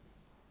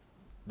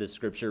The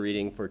scripture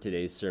reading for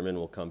today's sermon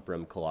will come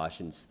from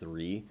Colossians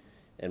 3,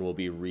 and we'll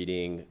be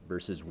reading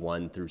verses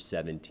 1 through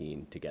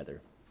 17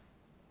 together.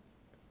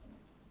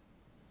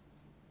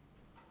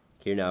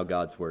 Hear now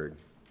God's word.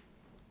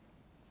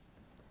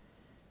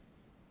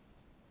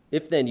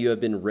 If then you have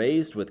been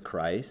raised with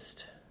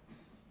Christ,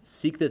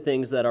 seek the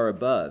things that are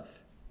above,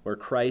 where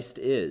Christ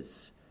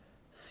is,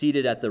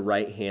 seated at the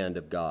right hand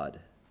of God.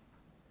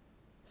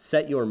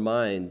 Set your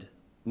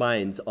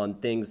minds on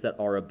things that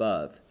are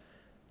above,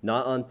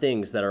 not on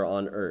things that are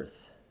on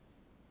earth.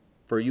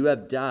 For you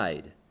have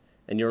died,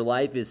 and your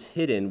life is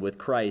hidden with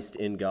Christ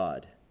in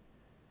God.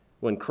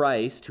 When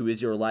Christ, who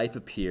is your life,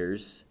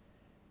 appears,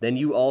 then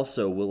you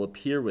also will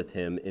appear with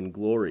him in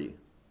glory.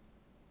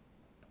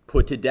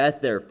 Put to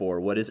death, therefore,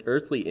 what is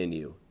earthly in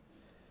you: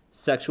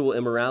 sexual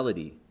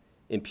immorality,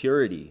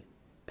 impurity,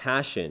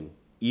 passion,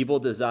 evil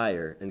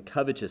desire, and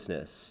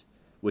covetousness,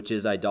 which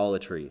is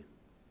idolatry.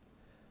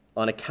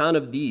 On account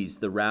of these,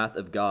 the wrath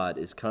of God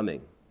is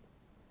coming.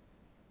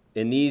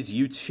 In these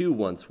you too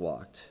once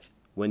walked,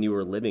 when you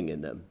were living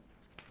in them.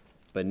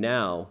 But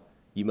now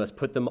you must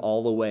put them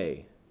all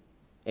away: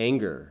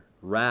 anger,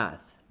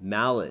 wrath,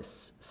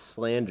 malice,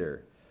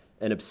 slander,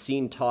 and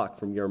obscene talk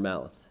from your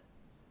mouth.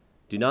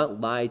 Do not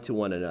lie to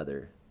one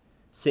another,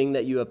 seeing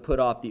that you have put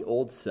off the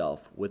old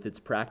self with its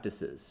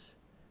practices,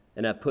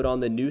 and have put on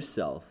the new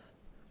self,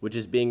 which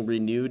is being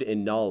renewed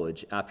in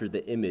knowledge after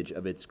the image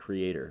of its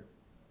creator.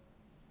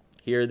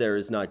 Here there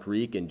is not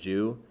Greek and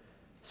Jew,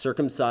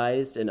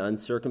 circumcised and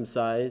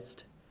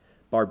uncircumcised,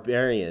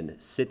 barbarian,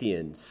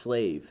 Scythian,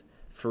 slave,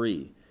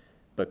 free,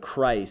 but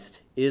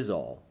Christ is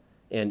all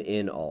and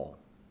in all.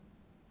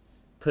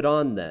 Put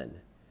on then,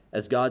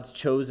 as God's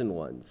chosen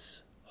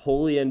ones,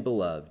 holy and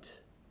beloved,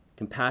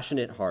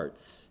 compassionate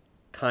hearts,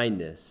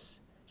 kindness,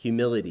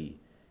 humility,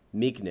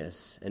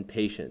 meekness, and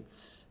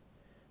patience,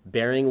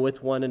 bearing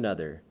with one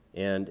another,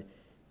 and,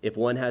 if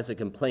one has a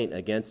complaint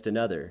against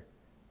another,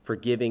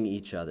 forgiving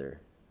each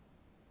other.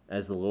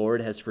 As the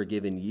Lord has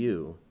forgiven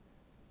you,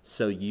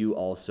 so you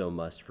also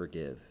must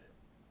forgive.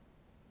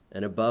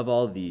 And above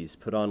all these,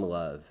 put on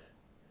love,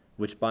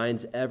 which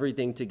binds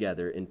everything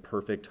together in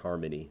perfect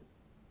harmony.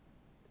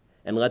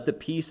 And let the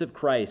peace of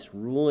Christ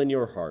rule in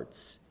your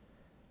hearts,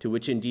 to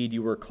which indeed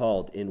you were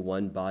called in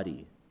one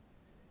body,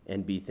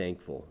 and be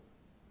thankful.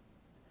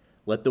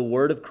 Let the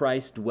word of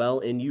Christ dwell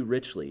in you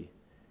richly,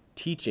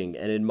 teaching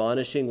and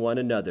admonishing one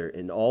another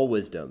in all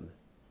wisdom,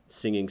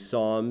 singing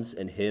psalms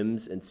and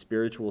hymns and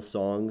spiritual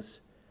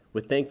songs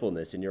with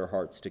thankfulness in your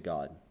hearts to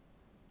God.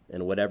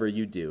 And whatever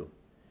you do,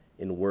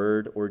 in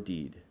word or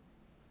deed,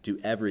 do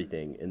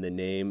everything in the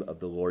name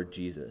of the Lord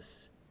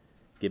Jesus,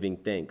 giving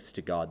thanks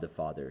to God the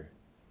Father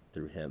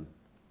through him.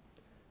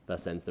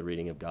 Thus ends the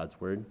reading of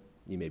God's word.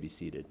 You may be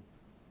seated.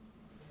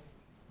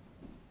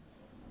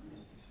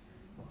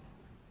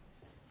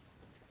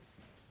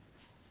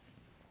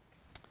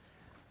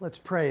 Let's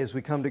pray as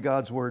we come to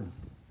God's word.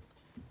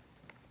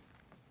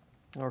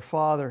 Our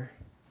Father,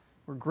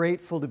 we're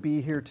grateful to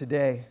be here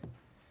today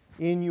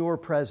in your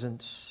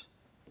presence,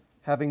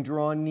 having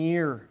drawn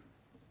near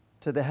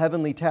to the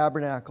heavenly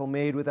tabernacle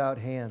made without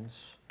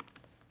hands,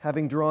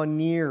 having drawn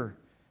near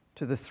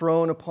to the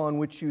throne upon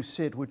which you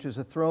sit, which is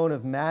a throne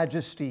of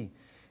majesty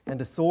and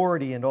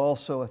authority and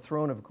also a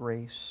throne of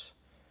grace.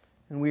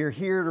 And we are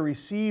here to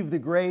receive the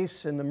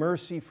grace and the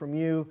mercy from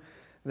you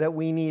that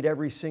we need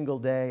every single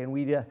day. And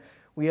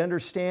we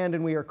understand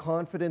and we are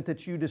confident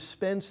that you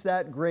dispense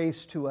that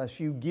grace to us.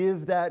 You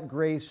give that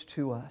grace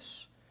to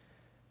us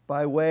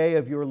by way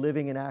of your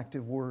living and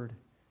active word.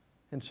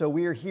 And so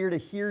we are here to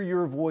hear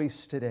your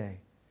voice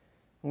today.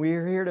 We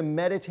are here to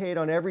meditate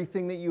on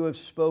everything that you have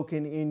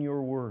spoken in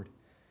your word.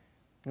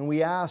 And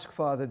we ask,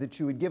 Father, that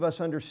you would give us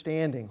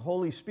understanding.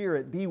 Holy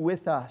Spirit, be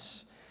with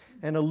us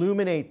and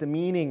illuminate the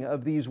meaning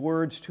of these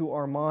words to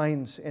our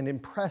minds and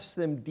impress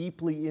them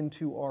deeply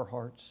into our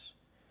hearts.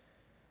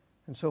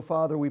 And so,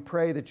 Father, we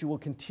pray that you will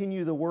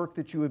continue the work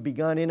that you have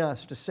begun in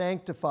us to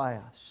sanctify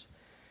us,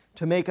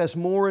 to make us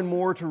more and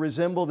more to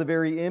resemble the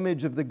very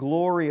image of the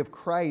glory of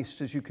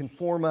Christ as you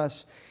conform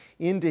us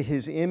into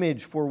his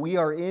image, for we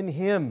are in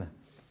him.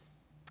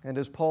 And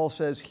as Paul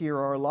says here,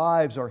 our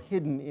lives are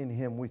hidden in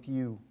him with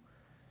you.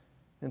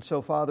 And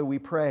so, Father, we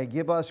pray,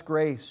 give us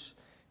grace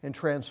and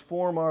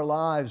transform our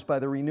lives by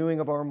the renewing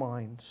of our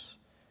minds.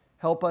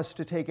 Help us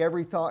to take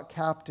every thought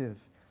captive.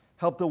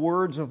 Help the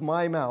words of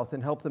my mouth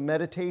and help the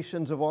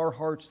meditations of our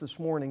hearts this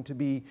morning to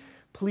be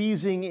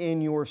pleasing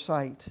in your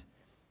sight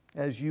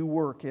as you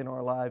work in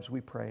our lives, we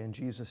pray in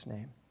Jesus'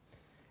 name.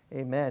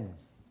 Amen.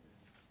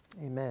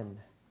 Amen.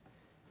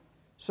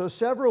 So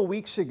several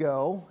weeks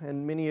ago,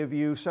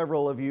 and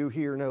several of you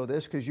here know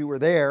this because you were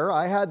there,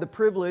 I had the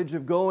privilege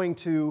of going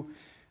to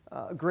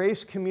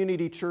Grace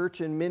Community Church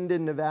in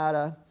Minden,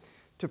 Nevada,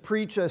 to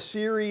preach a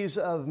series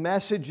of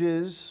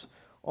messages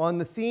on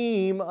the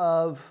theme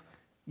of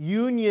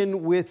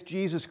union with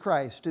Jesus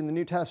Christ in the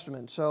New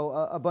Testament. So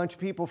a bunch of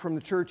people from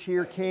the church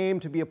here came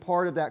to be a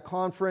part of that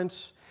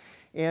conference,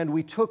 and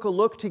we took a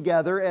look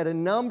together at a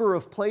number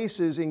of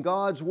places in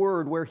God's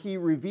Word where He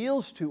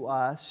reveals to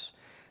us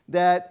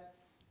that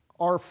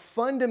our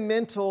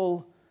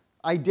fundamental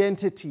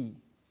identity,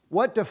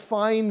 what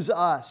defines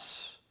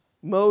us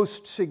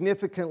most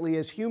significantly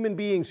as human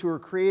beings who are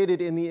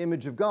created in the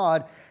image of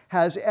God,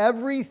 has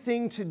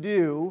everything to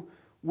do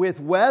with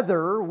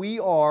whether we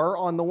are,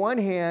 on the one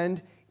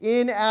hand,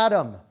 in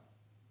Adam.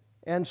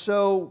 And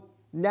so,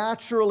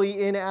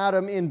 naturally in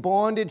Adam, in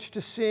bondage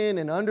to sin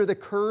and under the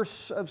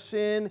curse of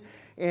sin,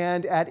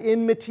 and at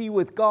enmity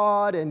with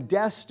God and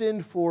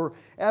destined for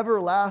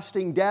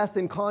everlasting death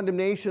and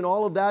condemnation.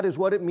 All of that is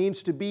what it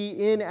means to be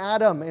in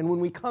Adam. And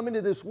when we come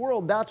into this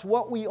world, that's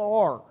what we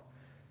are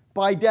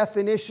by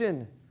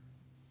definition.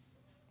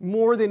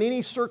 More than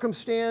any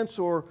circumstance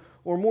or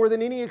more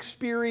than any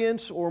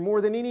experience or more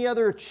than any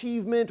other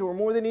achievement or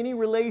more than any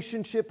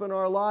relationship in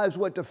our lives,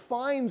 what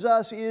defines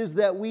us is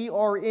that we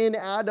are in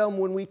Adam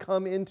when we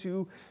come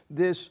into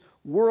this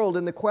world.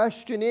 And the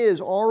question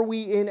is, are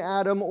we in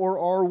Adam or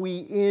are we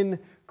in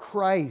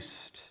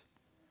Christ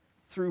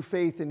through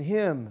faith in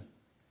Him?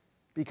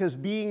 Because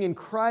being in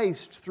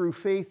Christ through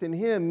faith in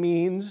Him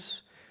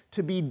means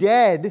to be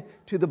dead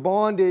to the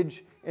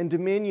bondage and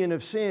dominion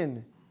of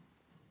sin.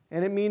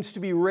 And it means to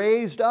be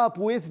raised up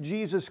with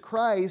Jesus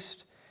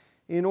Christ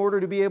in order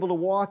to be able to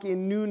walk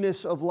in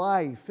newness of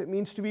life. It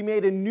means to be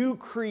made a new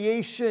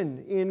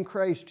creation in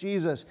Christ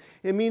Jesus.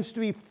 It means to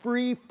be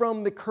free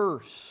from the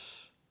curse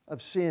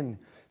of sin,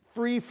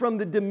 free from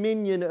the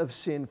dominion of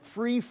sin,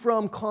 free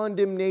from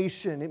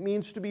condemnation. It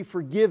means to be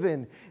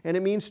forgiven, and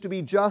it means to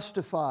be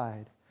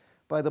justified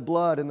by the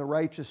blood and the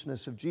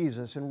righteousness of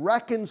Jesus and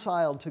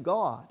reconciled to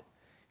God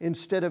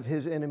instead of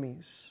His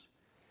enemies.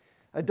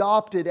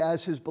 Adopted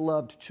as His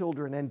beloved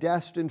children and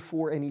destined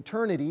for an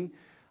eternity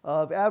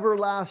of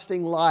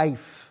everlasting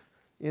life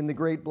in the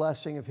great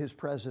blessing of His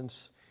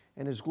presence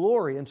and His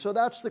glory. And so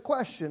that's the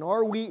question.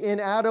 Are we in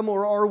Adam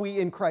or are we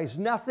in Christ?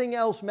 Nothing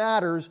else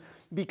matters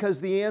because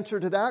the answer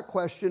to that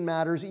question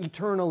matters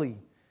eternally,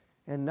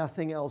 and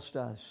nothing else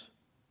does.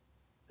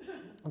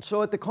 And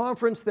so at the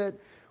conference that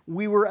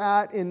we were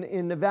at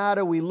in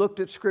Nevada, we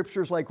looked at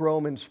scriptures like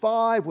Romans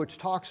 5, which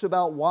talks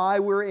about why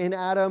we're in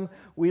Adam.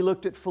 We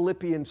looked at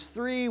Philippians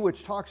 3,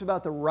 which talks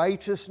about the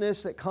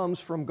righteousness that comes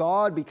from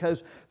God,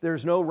 because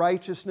there's no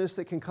righteousness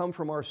that can come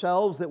from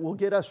ourselves that will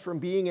get us from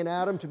being in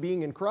Adam to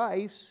being in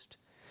Christ.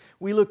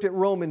 We looked at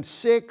Romans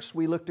 6,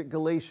 we looked at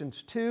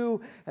Galatians 2,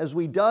 as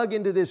we dug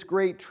into this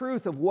great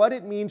truth of what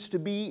it means to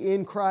be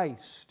in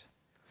Christ,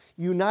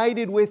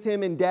 united with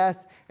Him in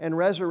death and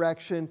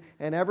resurrection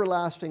and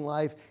everlasting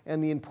life,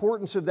 and the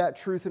importance of that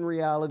truth and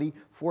reality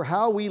for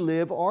how we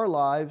live our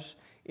lives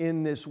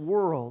in this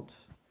world.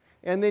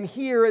 And then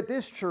here at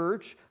this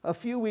church, a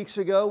few weeks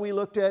ago, we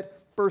looked at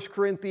 1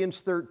 Corinthians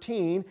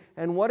 13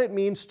 and what it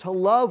means to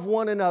love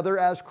one another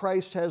as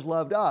Christ has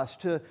loved us,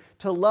 to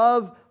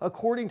love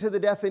according to the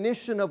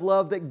definition of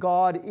love that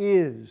God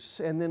is.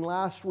 And then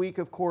last week,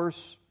 of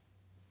course,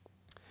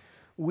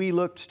 we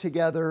looked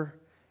together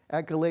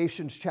at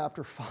Galatians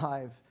chapter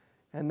 5.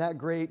 And that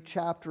great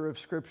chapter of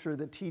Scripture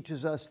that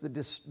teaches us the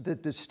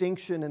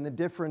distinction and the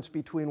difference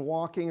between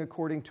walking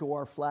according to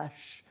our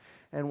flesh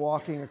and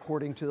walking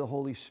according to the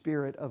Holy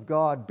Spirit of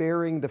God,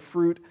 bearing the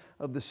fruit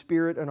of the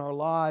Spirit in our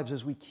lives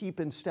as we keep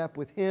in step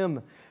with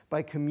Him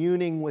by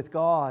communing with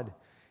God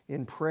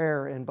in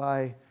prayer and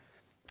by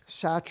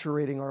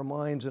saturating our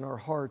minds and our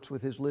hearts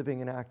with His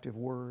living and active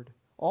Word.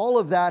 All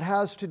of that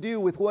has to do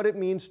with what it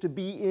means to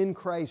be in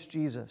Christ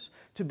Jesus,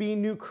 to be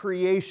new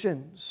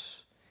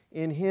creations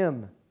in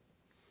Him.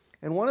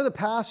 And one of the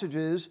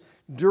passages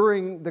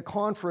during the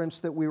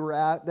conference that we were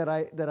at that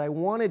I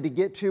wanted to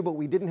get to, but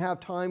we didn't have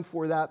time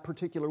for that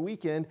particular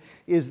weekend,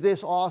 is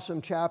this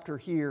awesome chapter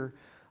here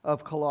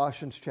of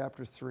Colossians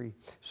chapter 3.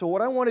 So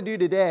what I want to do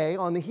today,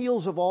 on the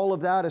heels of all of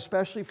that,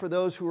 especially for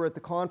those who were at the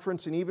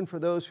conference and even for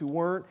those who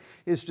weren't,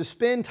 is to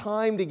spend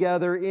time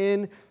together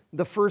in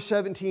the first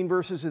 17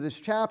 verses of this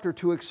chapter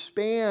to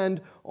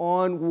expand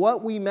on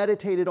what we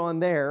meditated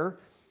on there,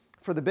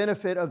 for the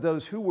benefit of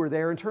those who were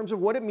there in terms of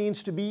what it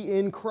means to be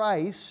in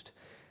Christ,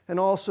 and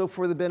also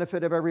for the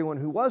benefit of everyone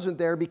who wasn't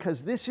there,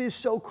 because this is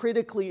so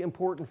critically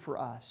important for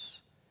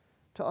us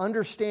to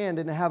understand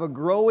and to have a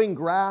growing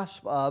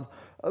grasp of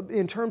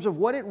in terms of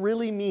what it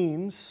really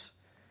means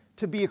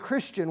to be a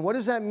Christian. What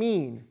does that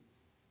mean?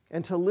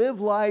 And to live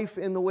life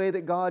in the way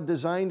that God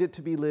designed it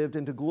to be lived,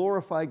 and to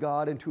glorify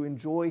God and to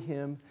enjoy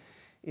Him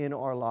in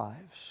our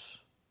lives.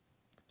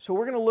 So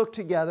we're going to look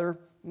together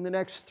in the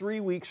next 3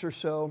 weeks or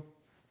so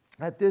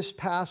at this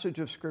passage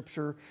of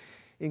Scripture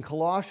in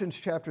Colossians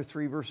chapter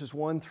 3, verses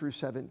 1 through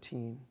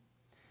 17.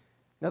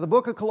 Now, the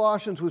book of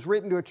Colossians was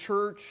written to a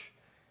church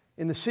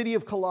in the city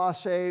of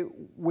Colossae,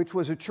 which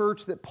was a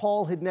church that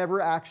Paul had never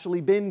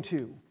actually been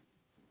to.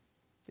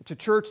 It's a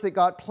church that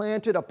got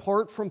planted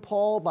apart from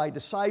Paul by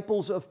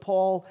disciples of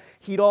Paul.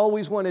 He'd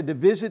always wanted to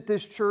visit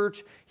this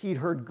church. He'd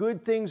heard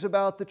good things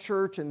about the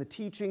church and the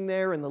teaching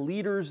there and the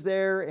leaders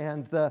there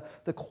and the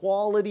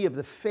quality of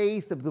the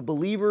faith of the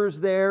believers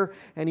there.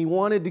 And he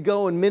wanted to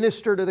go and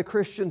minister to the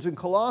Christians in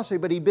Colossae,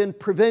 but he'd been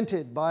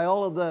prevented by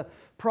all of the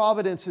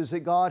providences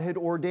that God had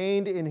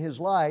ordained in his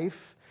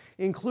life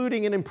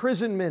including an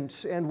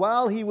imprisonment. And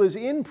while he was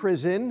in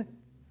prison,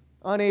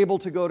 unable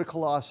to go to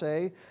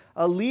Colossae,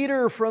 a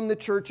leader from the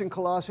church in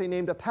Colossae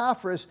named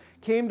Epaphras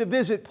came to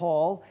visit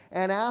Paul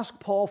and asked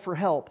Paul for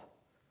help,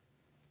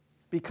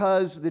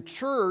 because the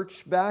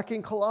church back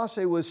in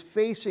Colossae was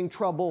facing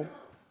trouble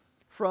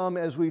from,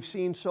 as we've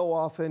seen so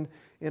often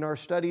in our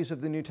studies of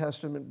the New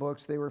Testament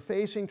books, they were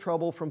facing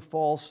trouble from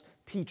false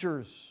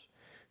teachers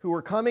who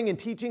were coming and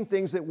teaching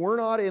things that were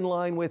not in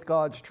line with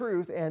God's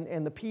truth,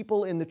 and the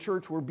people in the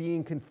church were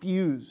being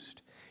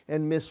confused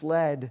and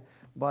misled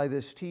by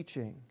this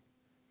teaching.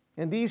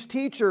 And these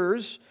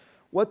teachers,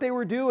 what they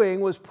were doing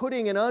was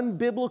putting an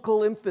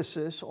unbiblical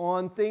emphasis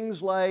on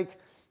things like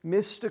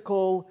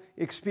mystical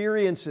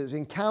experiences,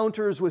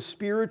 encounters with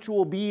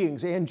spiritual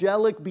beings,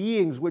 angelic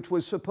beings, which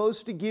was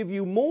supposed to give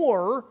you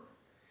more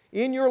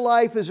in your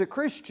life as a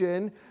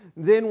Christian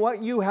than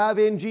what you have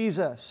in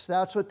Jesus.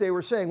 That's what they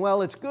were saying.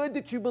 Well, it's good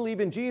that you believe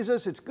in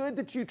Jesus. It's good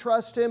that you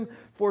trust Him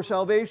for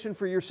salvation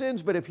for your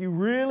sins. But if you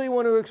really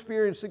want to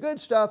experience the good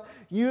stuff,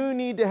 you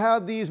need to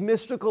have these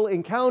mystical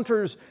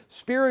encounters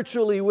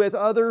spiritually with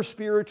other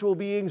spiritual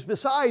beings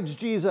besides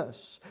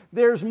Jesus.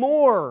 There's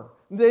more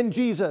than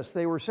Jesus,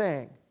 they were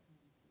saying.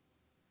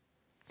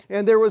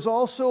 And there was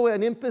also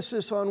an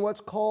emphasis on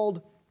what's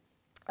called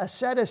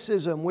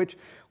asceticism,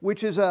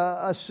 which is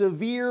a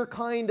severe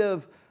kind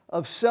of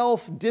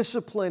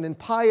self-discipline and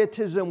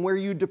pietism where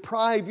you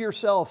deprive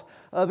yourself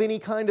of any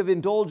kind of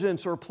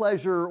indulgence or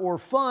pleasure or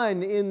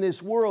fun in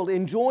this world,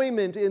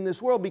 enjoyment in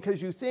this world,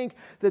 because you think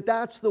that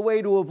that's the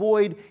way to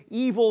avoid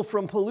evil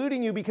from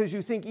polluting you, because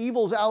you think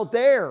evil's out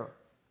there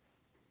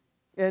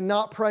and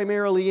not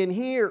primarily in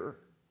here.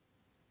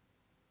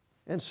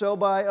 And so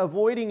by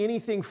avoiding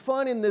anything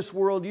fun in this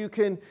world, you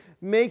can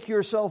make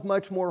yourself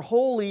much more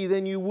holy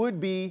than you would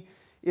be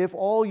if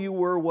all you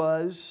were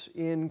was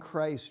in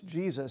Christ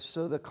Jesus.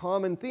 So the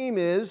common theme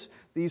is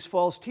these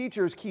false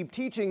teachers keep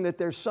teaching that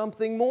there's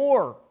something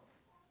more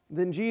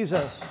than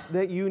Jesus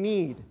that you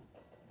need.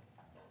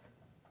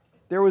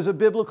 There was a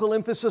biblical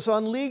emphasis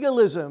on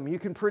legalism. You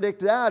can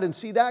predict that and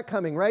see that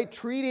coming, right?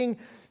 Treating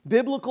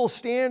biblical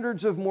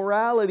standards of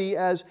morality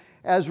as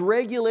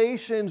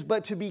regulations,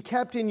 but to be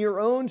kept in your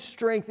own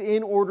strength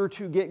in order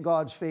to get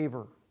God's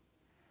favor.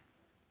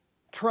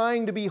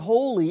 Trying to be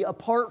holy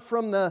apart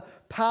from the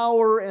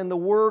power and the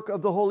work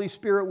of the Holy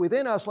Spirit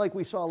within us, like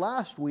we saw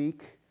last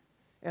week,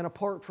 and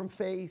apart from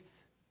faith.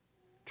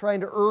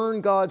 Trying to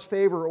earn God's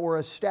favor or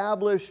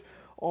establish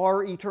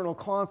our eternal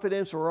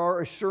confidence or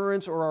our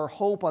assurance or our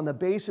hope on the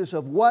basis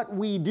of what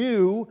we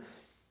do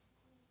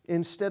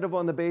instead of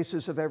on the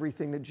basis of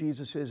everything that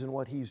Jesus is and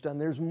what He's done.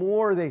 There's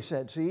more, they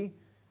said, see?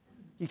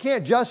 You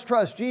can't just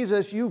trust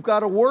Jesus, you've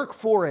got to work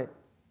for it.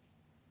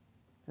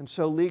 And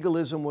so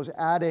legalism was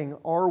adding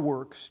our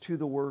works to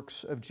the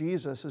works of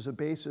Jesus as a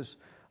basis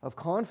of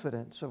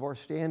confidence of our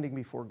standing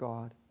before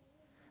God.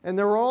 And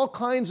there were all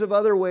kinds of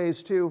other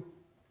ways too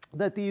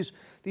that these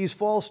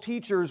false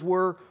teachers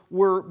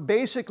were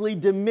basically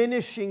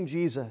diminishing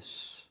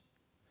Jesus.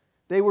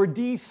 They were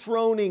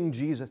dethroning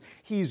Jesus.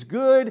 He's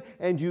good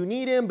and you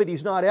need Him, but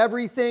He's not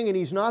everything, and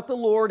He's not the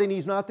Lord, and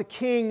He's not the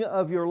King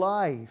of your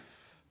life.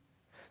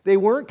 They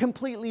weren't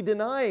completely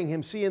denying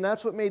Him, see, and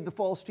that's what made the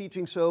false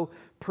teaching so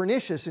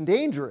pernicious and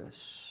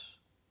dangerous.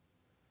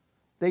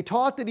 They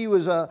taught that He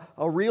was a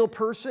real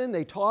person.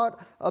 They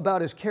taught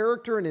about His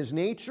character and His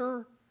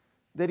nature,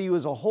 that He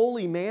was a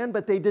holy man,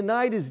 but they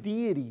denied His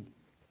deity.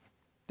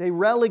 They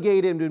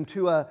relegated Him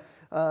to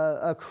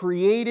a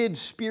created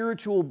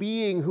spiritual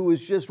being who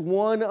is just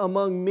one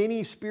among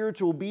many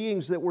spiritual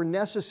beings that were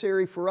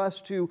necessary for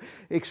us to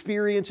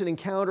experience and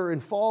encounter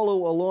and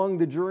follow along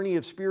the journey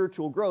of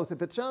spiritual growth.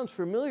 If it sounds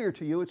familiar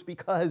to you, it's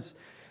because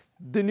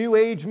the New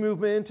Age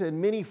movement and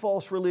many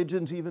false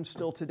religions, even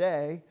still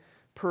today,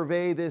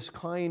 purvey this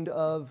kind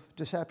of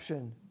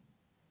deception.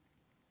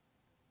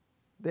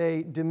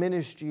 They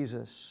diminish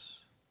Jesus.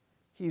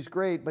 He's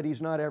great, but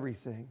He's not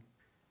everything.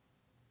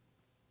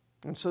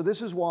 And so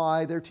this is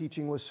why their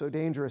teaching was so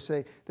dangerous.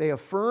 They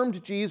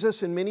affirmed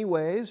Jesus in many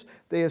ways.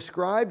 They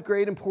ascribed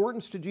great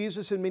importance to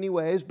Jesus in many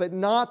ways, but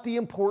not the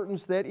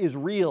importance that is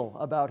real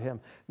about Him,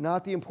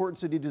 not the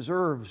importance that He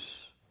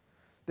deserves.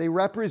 They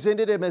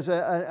represented Him as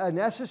a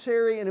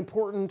necessary and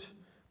important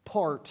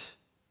part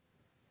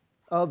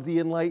of the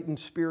enlightened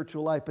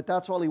spiritual life, but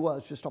that's all He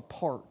was, just a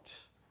part.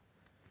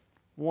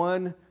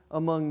 One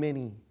among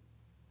many.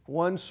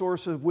 One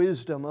source of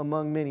wisdom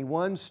among many.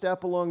 One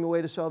step along the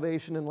way to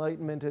salvation,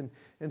 enlightenment,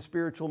 and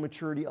spiritual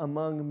maturity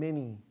among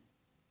many.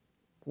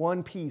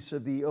 One piece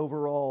of the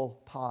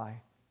overall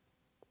pie.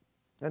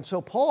 And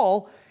so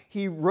Paul,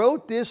 he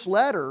wrote this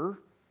letter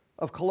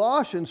of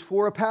Colossians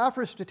for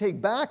Epaphras to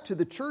take back to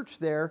the church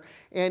there.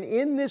 And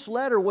in this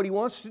letter, what he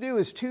wants to do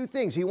is two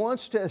things. He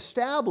wants to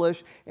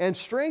establish and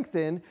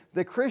strengthen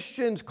the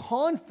Christian's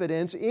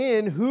confidence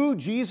in who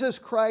Jesus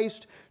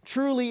Christ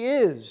truly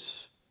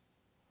is.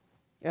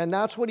 And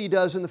that's what he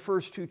does in the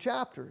first two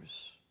chapters.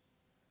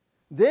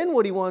 Then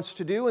what he wants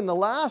to do in the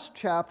last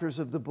chapters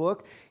of the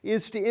book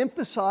is to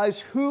emphasize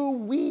who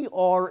we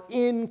are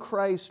in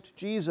Christ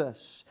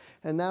Jesus.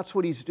 And that's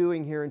what he's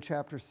doing here in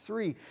chapter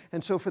 3.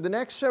 And so for the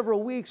next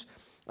several weeks,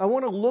 I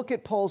want to look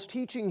at Paul's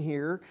teaching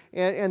here.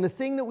 And the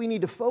thing that we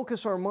need to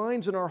focus our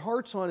minds and our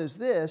hearts on is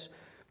this.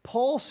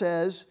 Paul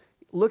says,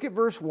 look at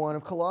verse 1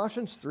 of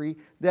Colossians 3,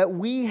 that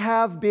we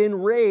have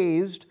been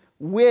raised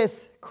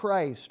with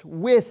Christ.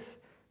 With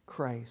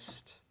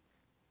Christ.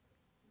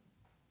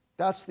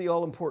 That's the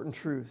all-important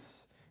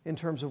truth in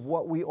terms of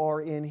what we are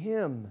in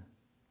Him.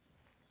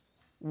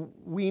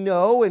 We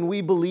know and we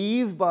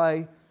believe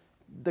by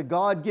the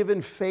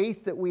God-given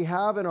faith that we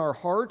have in our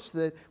hearts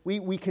that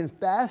we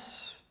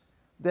confess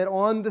that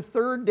on the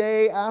third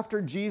day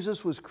after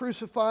Jesus was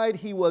crucified,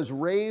 He was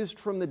raised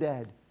from the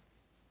dead.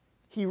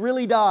 He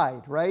really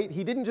died, right?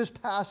 He didn't just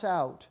pass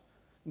out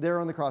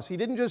there on the cross. He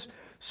didn't just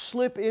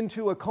slip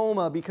into a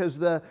coma because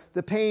the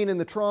pain and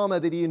the trauma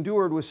that He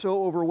endured was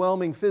so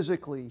overwhelming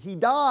physically. He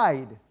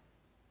died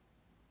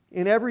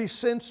in every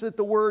sense that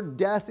the word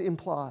death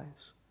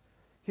implies.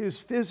 His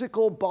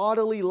physical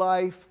bodily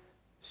life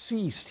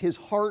ceased. His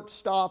heart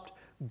stopped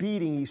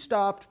beating. He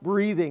stopped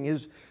breathing.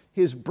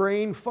 His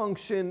brain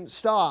function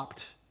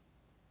stopped.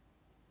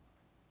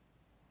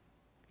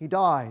 He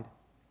died.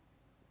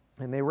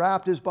 And they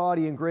wrapped His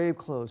body in grave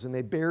clothes and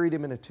they buried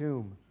Him in a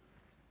tomb.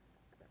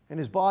 And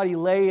His body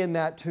lay in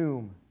that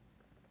tomb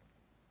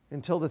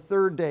until the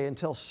third day,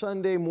 until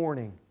Sunday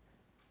morning,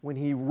 when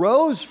He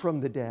rose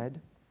from the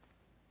dead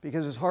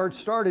because His heart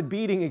started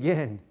beating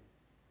again.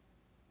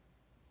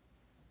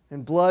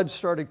 And blood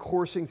started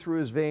coursing through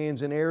His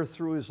veins and air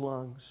through His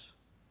lungs.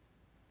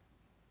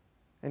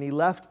 And He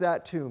left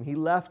that tomb. He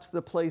left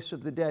the place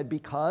of the dead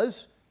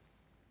because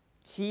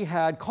He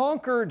had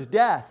conquered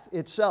death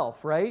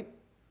itself, right?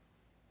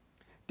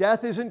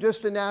 Death isn't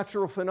just a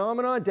natural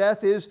phenomenon.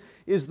 Death is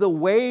the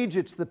wage,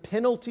 it's the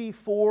penalty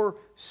for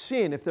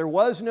sin. If there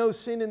was no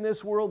sin in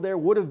this world, there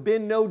would have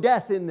been no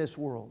death in this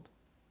world.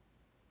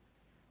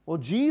 Well,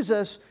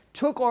 Jesus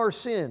took our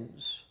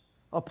sins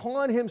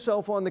upon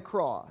Himself on the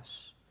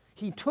cross.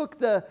 He took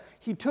the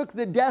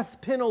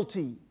death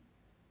penalty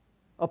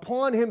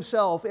upon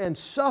Himself and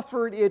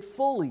suffered it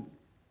fully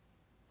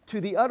to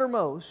the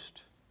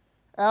uttermost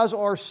as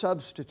our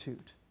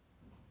substitute.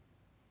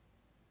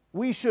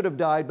 We should have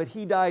died, but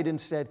He died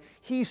instead.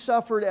 He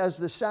suffered as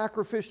the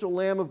sacrificial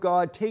Lamb of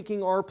God,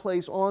 taking our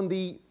place on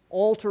the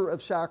altar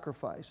of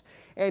sacrifice.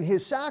 And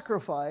His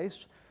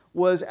sacrifice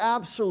was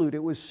absolute.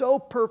 It was so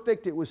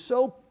perfect, it was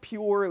so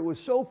pure, it was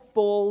so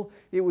full,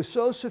 it was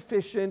so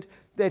sufficient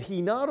that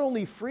He not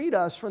only freed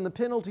us from the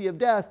penalty of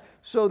death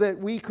so that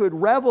we could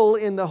revel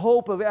in the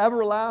hope of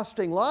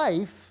everlasting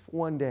life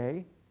one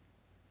day,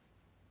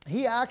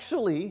 He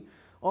actually,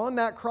 on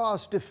that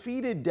cross,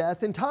 defeated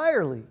death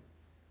entirely.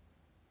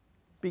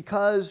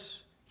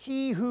 Because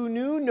He who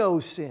knew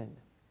no sin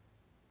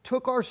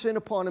took our sin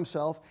upon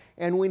Himself,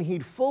 and when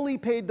He'd fully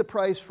paid the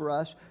price for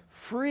us,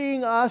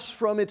 freeing us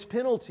from its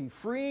penalty,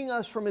 freeing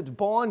us from its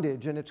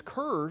bondage and its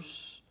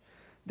curse,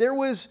 there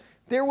was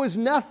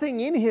nothing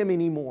in Him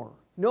anymore.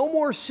 No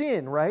more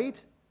sin,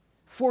 right?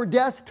 For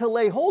death to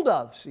lay hold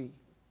of, see.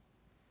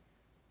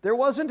 There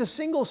wasn't a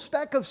single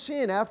speck of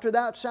sin after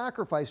that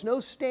sacrifice.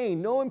 No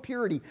stain, no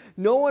impurity,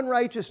 no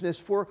unrighteousness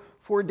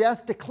for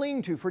death to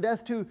cling to, for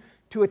death to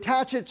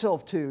attach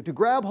itself to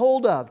grab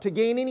hold of, to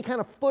gain any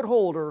kind of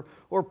foothold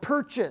or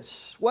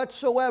purchase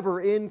whatsoever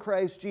in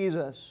Christ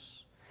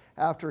Jesus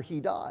after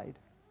He died.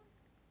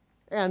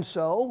 And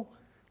so,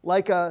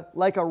 like a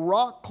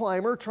rock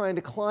climber trying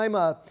to climb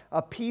a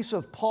piece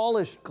of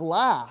polished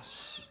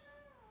glass,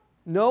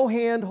 no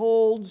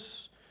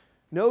handholds,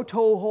 no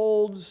toe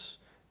holds,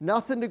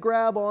 nothing to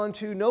grab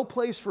onto, no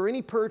place for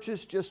any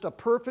purchase, just a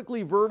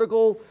perfectly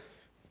vertical,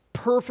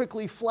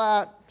 perfectly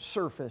flat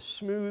surface,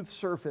 smooth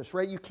surface,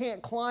 right? You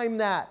can't climb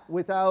that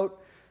without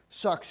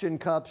suction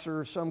cups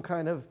or some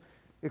kind of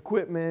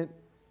equipment.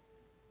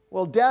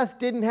 Well, death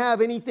didn't have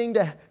anything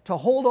to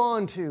hold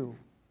on to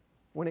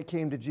when it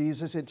came to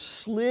Jesus. It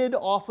slid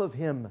off of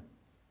Him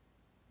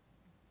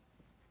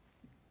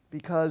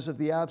because of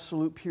the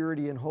absolute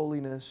purity and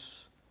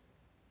holiness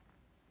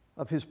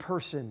of His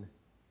person.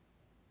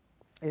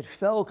 It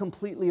fell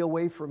completely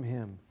away from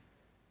Him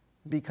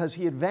because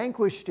He had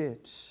vanquished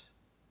it.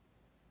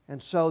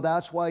 And so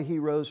that's why He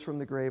rose from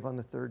the grave on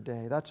the third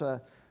day. That's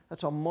a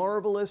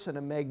marvelous and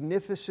a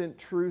magnificent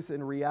truth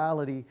and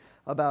reality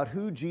about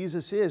who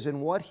Jesus is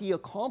and what He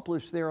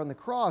accomplished there on the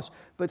cross.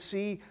 But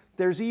see,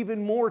 there's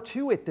even more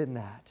to it than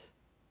that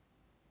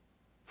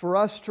for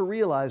us to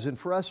realize and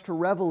for us to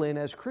revel in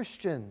as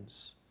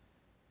Christians.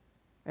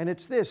 And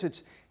it's this,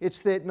 it's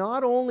that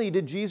not only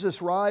did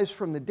Jesus rise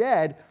from the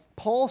dead,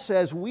 Paul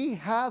says we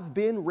have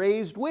been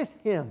raised with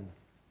Him.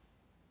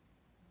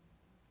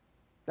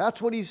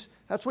 That's what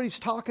he's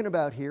talking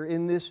about here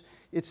in this.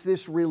 It's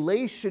this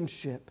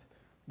relationship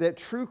that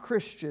true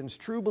Christians,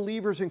 true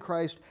believers in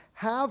Christ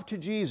have to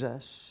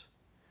Jesus,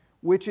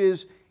 which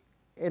is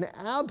an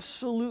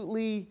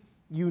absolutely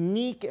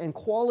unique and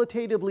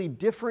qualitatively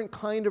different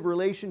kind of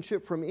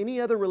relationship from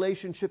any other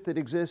relationship that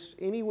exists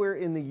anywhere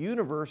in the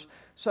universe,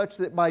 such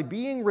that by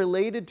being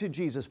related to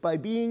Jesus, by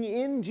being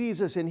in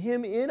Jesus and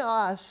Him in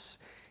us,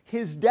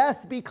 His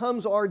death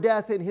becomes our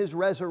death and His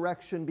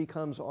resurrection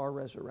becomes our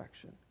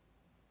resurrection.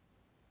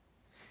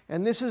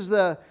 And this is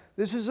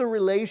a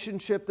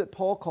relationship that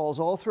Paul calls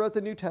all throughout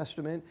the New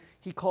Testament.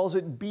 He calls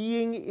it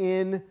being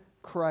in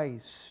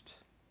Christ.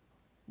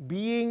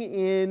 Being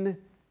in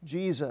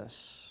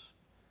Jesus.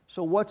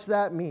 So what's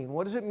that mean?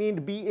 What does it mean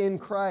to be in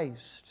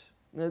Christ?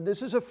 Now,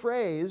 this is a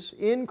phrase,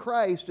 in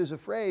Christ is a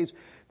phrase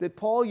that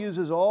Paul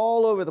uses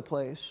all over the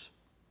place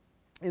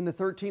in the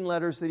 13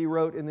 letters that he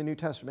wrote in the New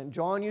Testament.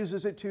 John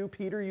uses it too,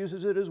 Peter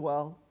uses it as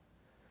well.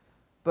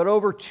 But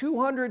over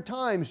 200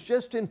 times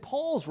just in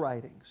Paul's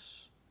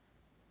writings,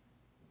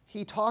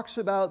 he talks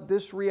about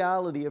this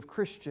reality of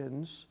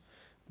Christians,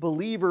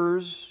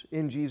 believers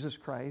in Jesus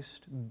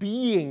Christ,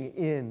 being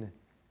in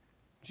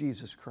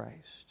Jesus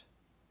Christ.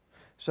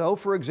 So,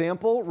 for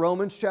example,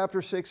 Romans chapter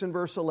 6 and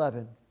verse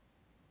 11.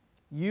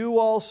 You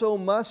also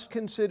must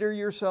consider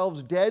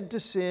yourselves dead to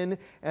sin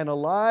and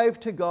alive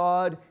to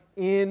God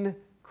in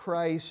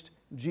Christ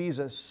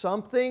Jesus.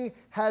 Something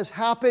has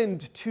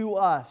happened to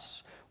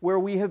us where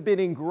we have been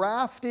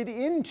engrafted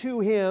into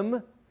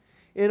Him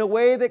in a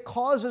way that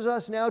causes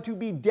us now to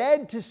be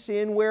dead to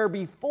sin, where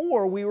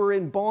before we were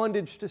in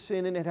bondage to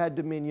sin and it had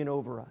dominion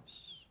over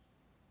us.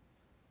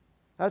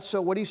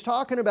 So what he's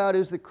talking about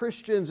is the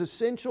Christian's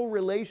essential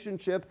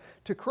relationship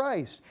to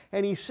Christ.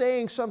 And he's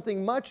saying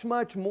something much,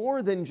 much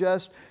more than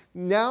just,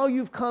 now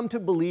you've come to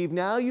believe,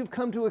 now you've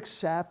come to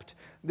accept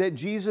that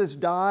Jesus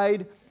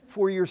died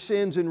for your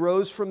sins and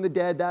rose from the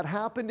dead. That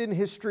happened in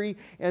history.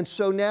 And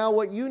so now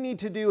what you need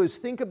to do is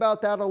think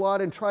about that a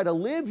lot and try to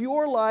live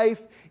your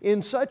life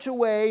in such a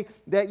way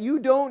that you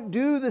don't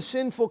do the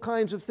sinful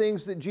kinds of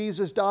things that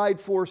Jesus died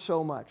for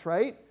so much,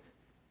 right?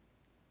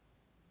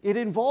 It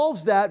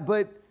involves that,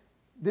 but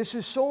this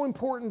is so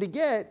important to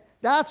get.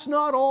 That's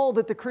not all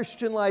that the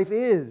Christian life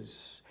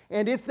is.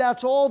 And if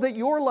that's all that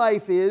your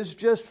life is,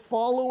 just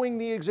following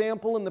the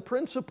example and the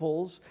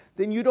principles,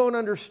 then you don't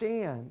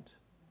understand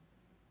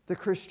the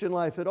Christian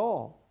life at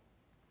all.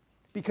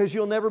 Because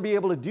you'll never be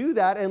able to do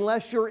that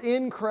unless you're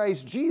in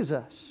Christ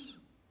Jesus.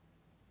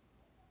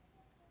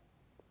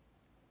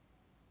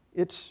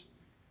 It's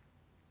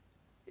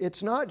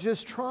not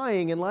just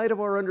trying, in light of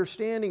our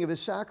understanding of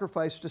His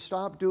sacrifice, to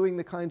stop doing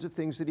the kinds of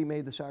things that He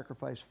made the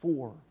sacrifice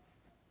for.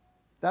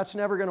 That's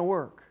never going to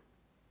work.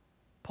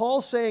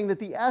 Paul's saying that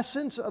the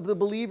essence of the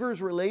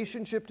believer's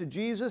relationship to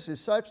Jesus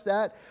is such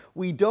that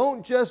we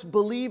don't just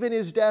believe in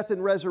His death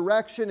and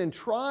resurrection and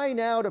try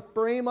now to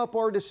frame up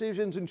our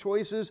decisions and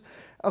choices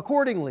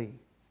accordingly.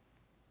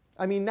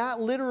 I mean,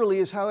 that literally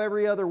is how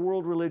every other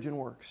world religion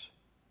works.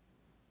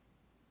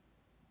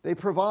 They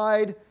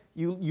provide...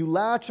 You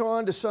latch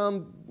on to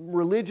some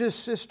religious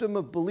system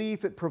of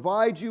belief. It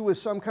provides you with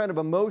some kind of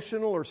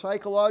emotional or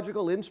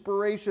psychological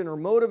inspiration or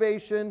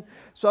motivation.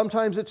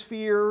 Sometimes it's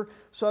fear.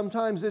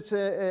 Sometimes it's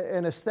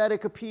an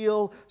aesthetic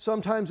appeal.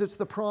 Sometimes it's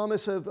the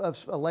promise of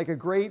like a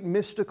great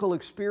mystical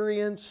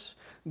experience,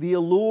 the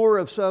allure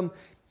of some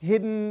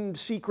hidden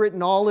secret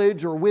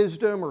knowledge or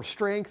wisdom or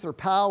strength or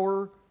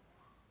power.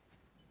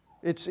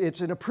 It's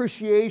an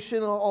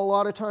appreciation a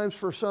lot of times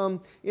for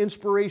some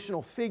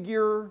inspirational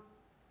figure.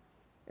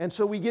 And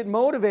so we get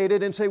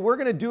motivated and say, we're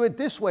going to do it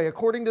this way,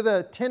 according to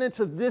the tenets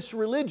of this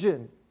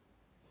religion.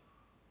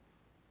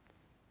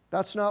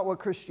 That's not what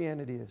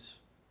Christianity is.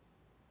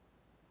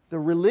 The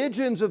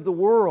religions of the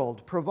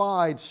world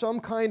provide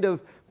some kind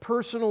of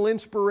personal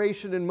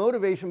inspiration and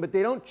motivation, but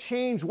they don't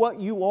change what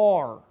you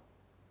are.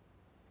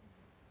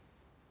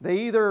 They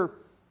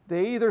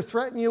either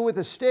threaten you with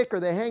a stick or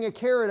they hang a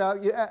carrot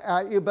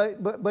at you,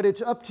 but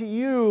it's up to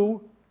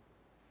you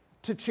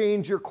to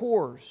change your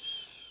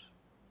course.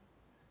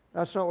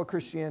 That's not what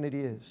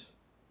Christianity is.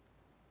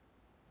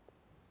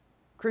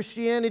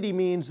 Christianity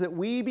means that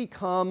we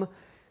become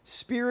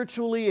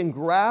spiritually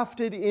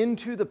engrafted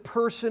into the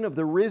person of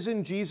the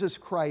risen Jesus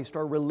Christ.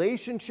 Our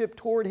relationship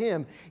toward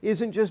Him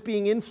isn't just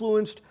being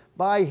influenced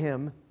by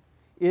Him,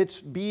 it's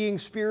being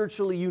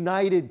spiritually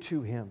united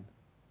to Him.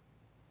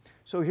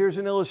 So here's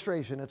an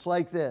illustration. It's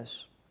like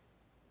this.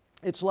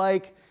 It's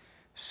like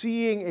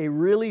seeing a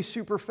really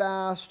super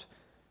fast,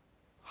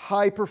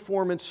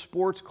 high-performance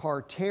sports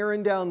car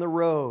tearing down the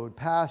road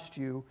past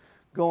you,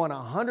 going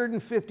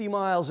 150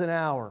 miles an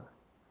hour.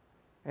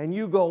 And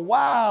you go,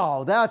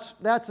 wow,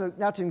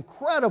 that's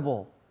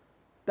incredible.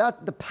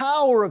 The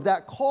power of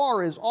that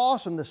car is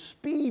awesome. The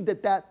speed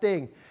that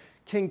thing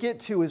can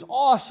get to is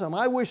awesome.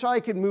 I wish I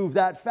could move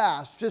that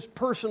fast, just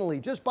personally,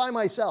 just by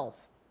myself.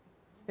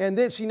 And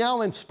then, see, now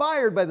I'm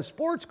inspired by the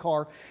sports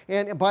car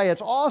and by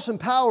its awesome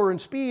power and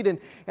speed,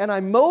 and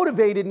I'm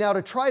motivated now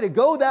to try to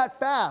go that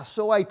fast.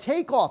 So I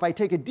take off, I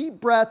take a deep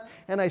breath,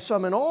 and I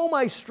summon all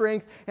my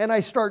strength, and I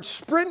start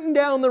sprinting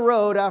down the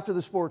road after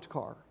the sports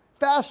car,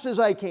 fast as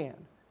I can,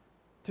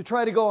 to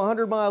try to go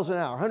 100 miles an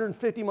hour,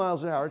 150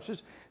 miles an hour.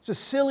 It's a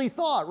silly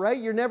thought,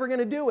 right? You're never going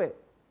to do it.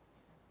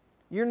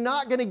 You're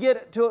not going to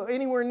get to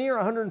anywhere near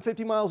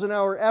 150 miles an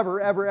hour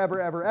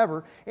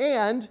ever.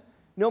 And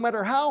no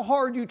matter how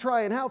hard you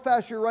try and how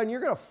fast you run,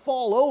 you're going to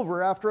fall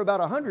over after about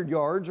 100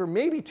 yards, or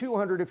maybe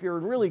 200 if you're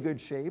in really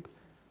good shape,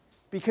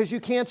 because you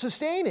can't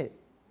sustain it.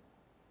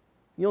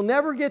 You'll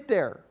never get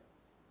there.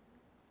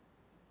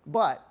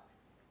 But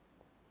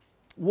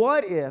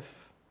what if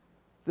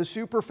the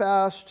super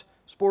fast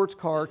sports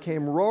car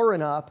came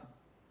roaring up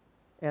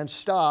and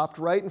stopped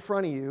right in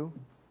front of you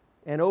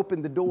and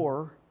opened the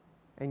door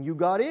and you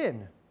got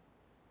in?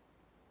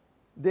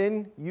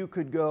 Then you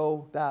could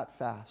go that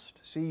fast.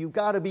 See, you've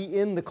got to be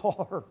in the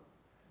car,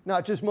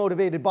 not just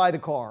motivated by the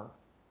car.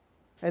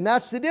 And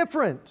that's the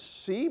difference,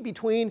 see,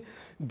 between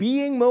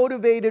being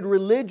motivated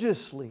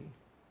religiously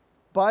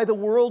by the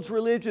world's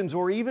religions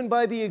or even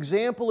by the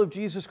example of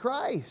Jesus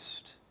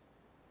Christ.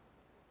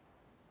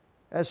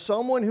 As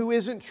someone who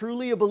isn't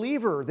truly a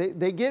believer,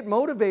 they get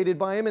motivated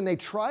by him and they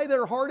try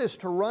their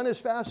hardest to run as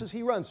fast as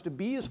he runs, to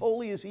be as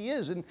holy as he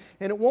is, and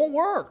it won't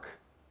work.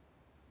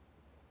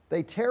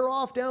 They tear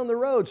off down the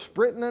road,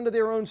 sprinting under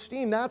their own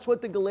steam. That's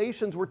what the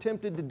Galatians were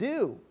tempted to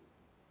do,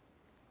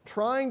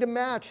 trying to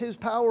match his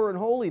power and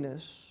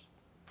holiness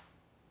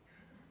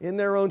in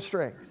their own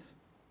strength.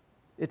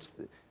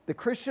 The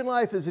Christian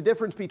life is the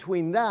difference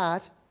between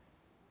that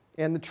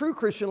and the true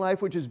Christian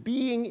life, which is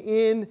being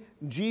in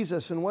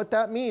Jesus. And what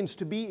that means,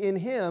 to be in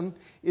him,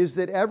 is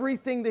that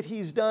everything that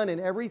he's done and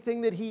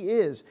everything that he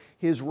is,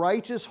 his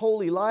righteous,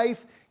 holy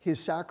life, his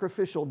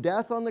sacrificial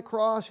death on the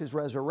cross, his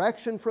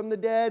resurrection from the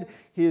dead,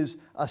 his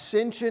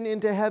ascension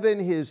into heaven,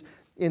 his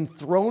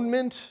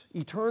enthronement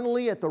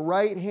eternally at the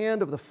right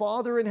hand of the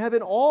Father in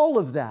heaven, all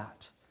of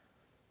that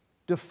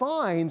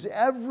defines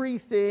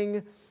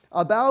everything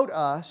about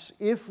us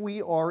if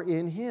we are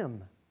in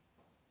him.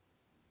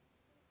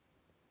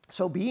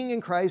 So being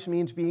in Christ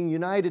means being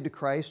united to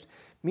Christ,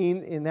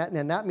 and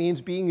that means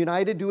being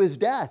united to his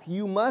death.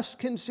 You must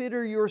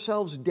consider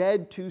yourselves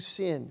dead to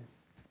sin.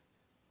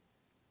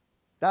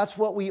 That's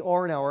what we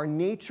are now. Our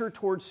nature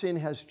towards sin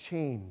has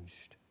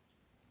changed.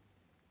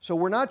 So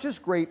we're not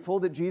just grateful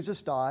that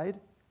Jesus died,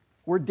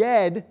 we're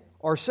dead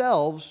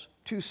ourselves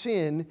to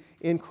sin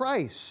in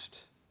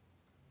Christ,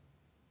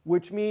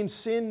 which means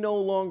sin no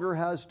longer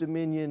has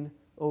dominion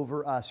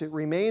over us. It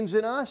remains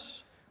in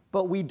us,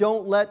 but we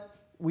don't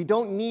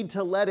need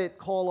to let it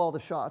call all the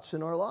shots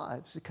in our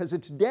lives, because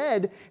it's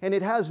dead and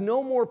it has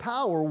no more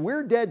power.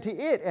 We're dead to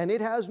it, and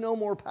it has no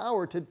more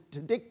power to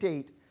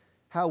dictate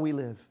how we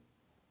live.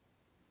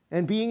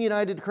 And being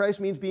united to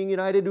Christ means being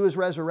united to his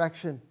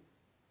resurrection.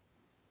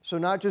 So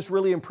not just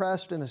really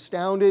impressed and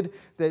astounded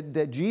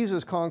that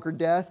Jesus conquered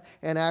death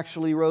and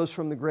actually rose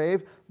from the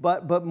grave,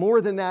 but more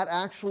than that,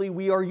 actually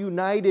we are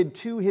united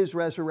to his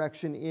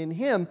resurrection in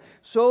him,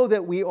 so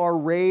that we are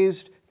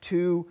raised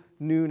to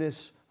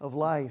newness of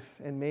life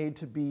and made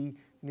to be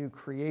new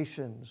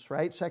creations,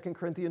 right? 2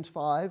 Corinthians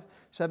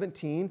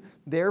 5:17.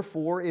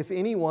 Therefore, if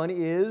anyone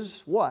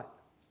is what?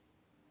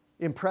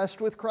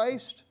 Impressed with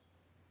Christ?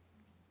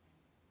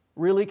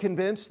 Really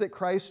convinced that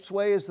Christ's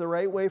way is the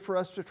right way for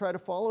us to try to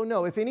follow?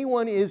 No. If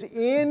anyone is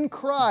in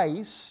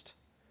Christ,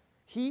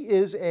 he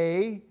is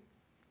a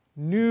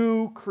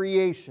new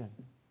creation.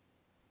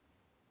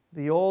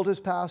 The old has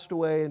passed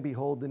away, and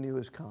behold, the new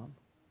has come.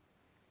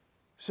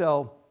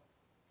 So,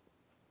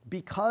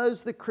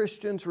 because the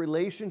Christian's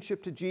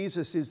relationship to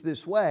Jesus is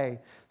this way,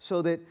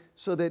 so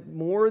that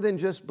more than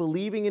just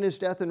believing in his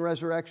death and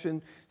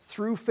resurrection,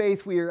 through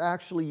faith we are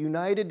actually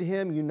united to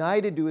him,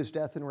 united to his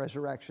death and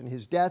resurrection.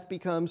 His death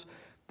becomes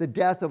the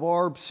death of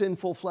our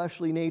sinful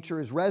fleshly nature.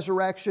 His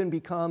resurrection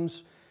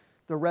becomes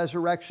the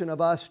resurrection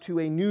of us to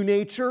a new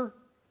nature,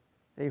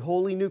 a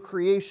holy new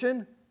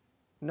creation,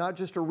 not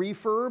just a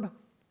refurb.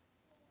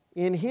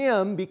 In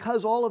him,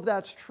 because all of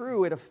that's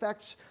true, it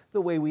affects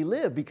the way we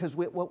live. Because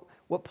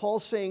what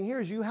Paul's saying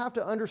here is you have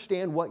to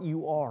understand what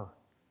you are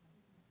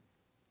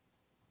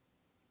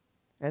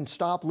and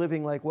stop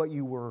living like what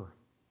you were.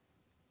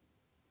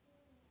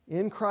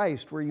 In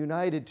Christ, we're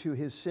united to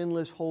his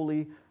sinless,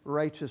 holy,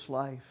 righteous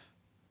life,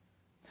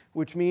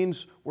 which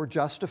means we're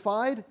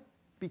justified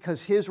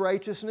because his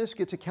righteousness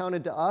gets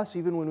accounted to us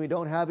even when we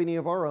don't have any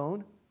of our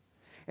own.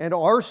 And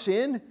our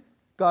sin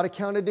got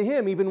accounted to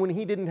him even when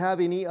he didn't have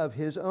any of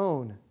his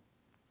own.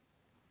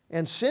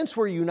 And since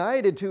we're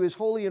united to his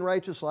holy and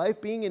righteous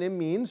life, being in him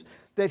means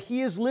that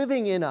he is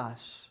living in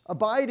us,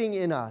 abiding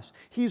in us.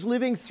 He's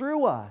living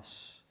through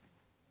us.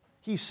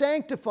 He's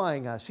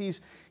sanctifying us.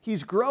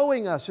 He's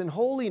growing us in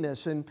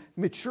holiness and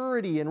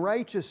maturity and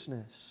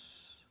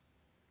righteousness.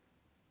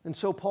 And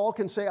so Paul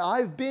can say,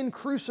 I've been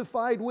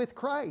crucified with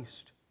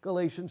Christ,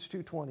 Galatians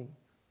 2:20.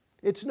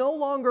 It's no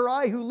longer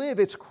I who live,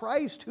 it's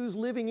Christ who's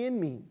living in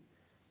me.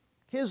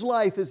 His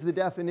life is the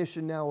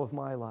definition now of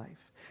my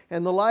life.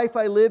 And the life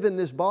I live in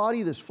this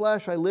body, this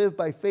flesh, I live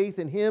by faith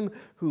in him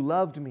who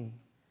loved me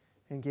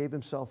and gave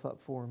himself up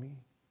for me.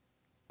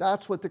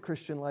 That's what the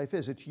Christian life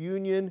is. It's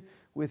union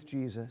with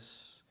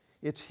Jesus.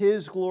 It's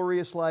his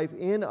glorious life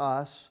in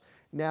us,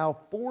 now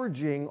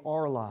forging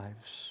our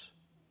lives.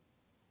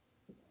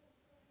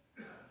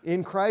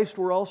 In Christ,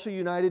 we're also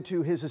united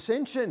to his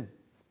ascension.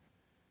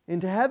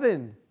 into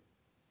heaven.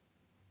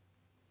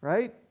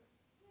 Right?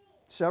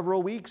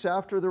 Several weeks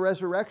after the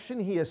resurrection,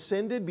 he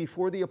ascended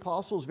before the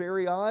apostles'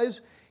 very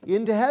eyes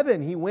into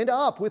heaven. He went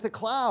up with a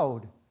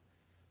cloud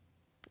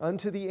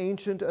unto the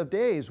Ancient of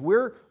Days.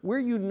 We're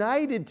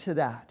united to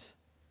that,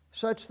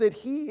 such that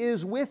he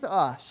is with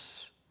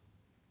us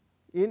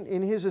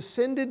in his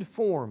ascended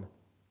form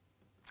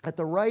at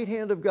the right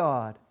hand of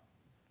God,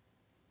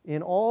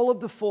 in all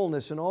of the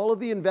fullness and all of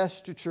the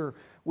investiture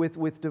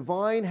with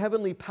divine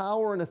heavenly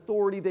power and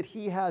authority that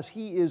he has.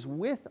 He is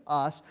with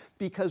us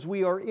because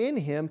we are in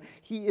him.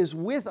 He is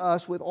with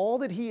us with all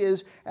that he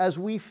is as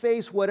we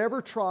face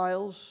whatever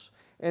trials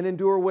and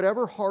endure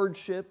whatever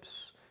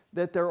hardships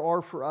that there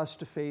are for us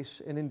to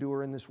face and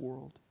endure in this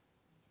world.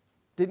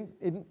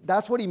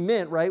 That's what he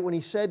meant, right, when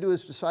he said to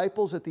his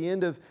disciples at the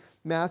end of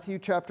Matthew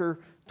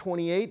chapter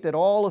 28 that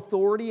all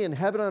authority in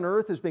heaven and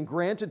earth has been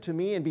granted to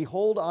me, and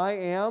behold, I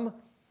am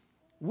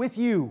with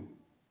you.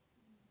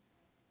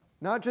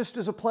 Not just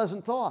as a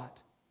pleasant thought,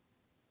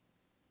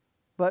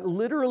 but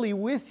literally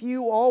with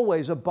you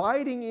always,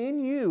 abiding in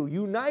you,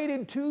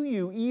 united to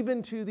you,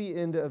 even to the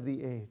end of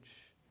the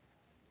age.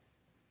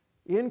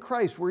 In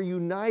Christ, we're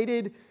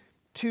united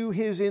to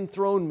his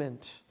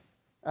enthronement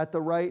at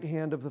the right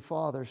hand of the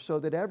Father, so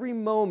that every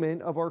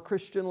moment of our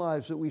Christian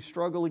lives that we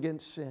struggle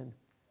against sin,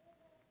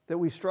 that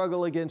we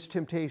struggle against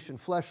temptation,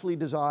 fleshly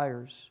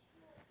desires,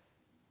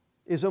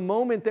 is a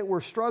moment that we're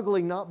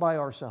struggling not by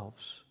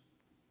ourselves,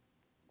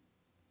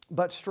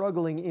 but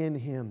struggling in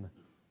him,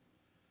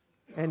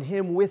 and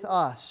him with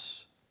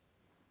us,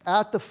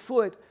 at the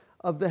foot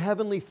of the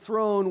heavenly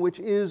throne, which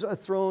is a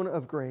throne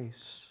of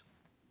grace.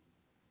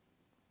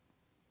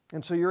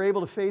 And so you're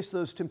able to face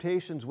those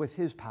temptations with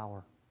his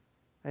power,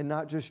 and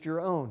not just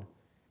your own,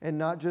 and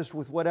not just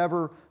with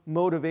whatever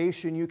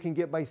motivation you can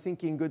get by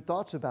thinking good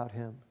thoughts about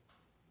him.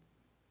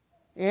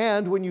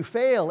 And when you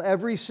fail,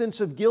 every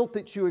sense of guilt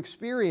that you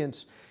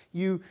experience,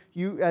 you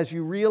as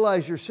you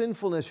realize your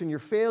sinfulness and your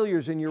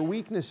failures and your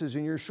weaknesses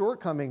and your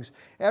shortcomings,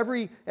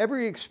 every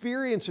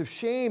experience of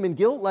shame and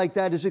guilt like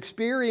that is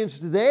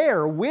experienced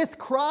there with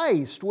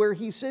Christ, where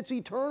he sits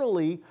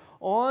eternally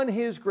on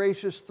his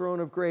gracious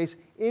throne of grace,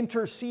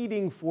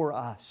 interceding for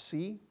us.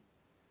 See?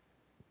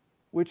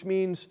 Which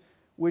means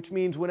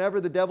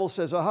whenever the devil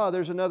says, aha,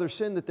 there's another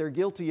sin that they're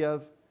guilty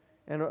of,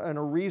 and a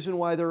reason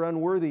why they're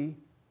unworthy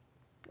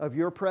of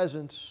your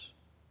presence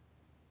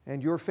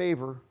and your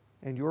favor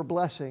and your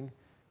blessing,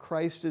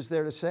 Christ is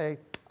there to say,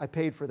 I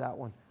paid for that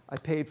one. I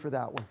paid for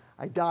that one.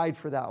 I died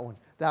for that one.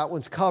 That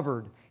one's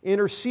covered.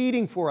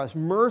 Interceding for us,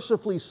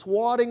 mercifully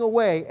swatting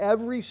away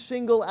every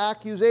single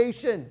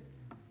accusation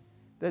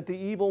that the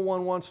evil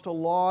one wants to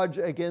lodge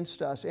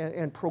against us,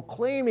 and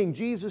proclaiming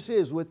Jesus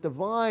is with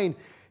divine,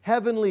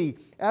 heavenly,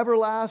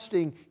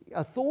 everlasting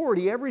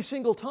authority every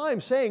single time,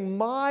 saying,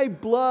 my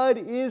blood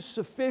is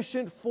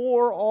sufficient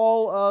for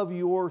all of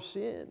your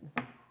sin.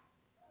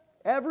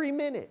 Every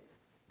minute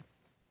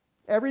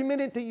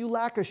that you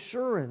lack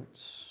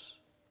assurance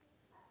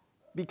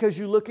because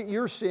you look at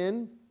your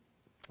sin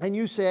and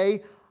you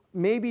say,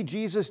 maybe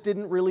Jesus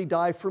didn't really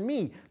die for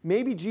me.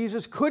 Maybe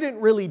Jesus couldn't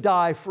really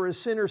die for a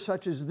sinner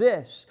such as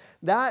this.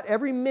 That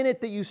every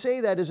minute that you say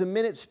that is a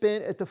minute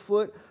spent at the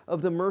foot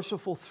of the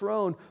merciful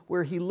throne,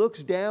 where he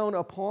looks down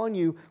upon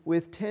you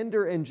with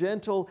tender and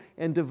gentle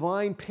and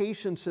divine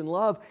patience and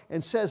love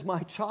and says,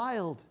 my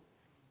child,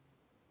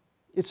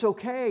 it's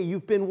okay.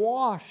 You've been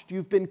washed.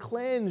 You've been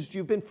cleansed.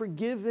 You've been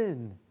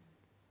forgiven.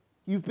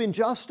 You've been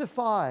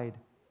justified.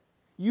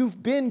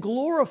 You've been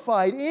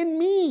glorified in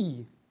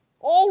me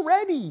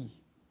already,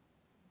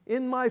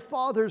 in my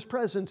Father's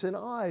presence and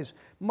eyes.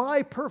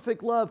 My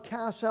perfect love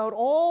casts out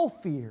all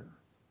fear,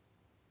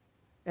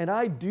 and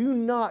I do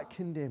not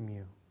condemn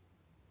you.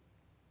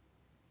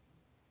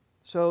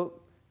 So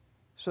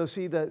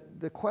see,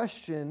 the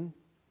question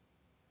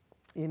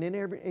in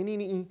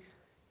any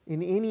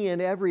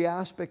and every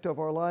aspect of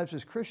our lives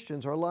as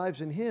Christians, our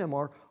lives in him,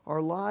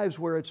 our lives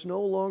where it's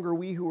no longer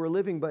we who are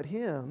living but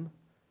him,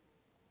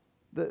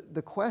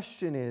 the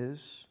question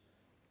is,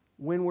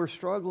 when we're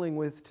struggling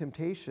with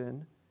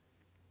temptation,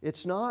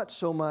 it's not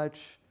so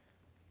much,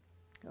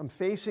 I'm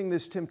facing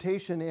this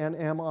temptation and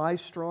am I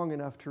strong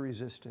enough to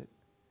resist it?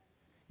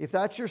 If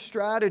that's your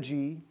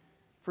strategy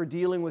for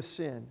dealing with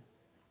sin,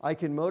 I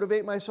can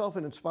motivate myself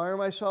and inspire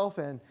myself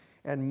and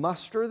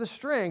muster the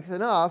strength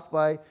enough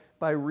by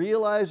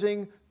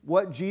realizing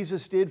what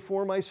Jesus did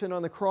for my sin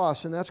on the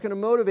cross. And that's going to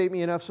motivate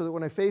me enough so that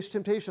when I face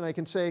temptation, I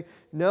can say,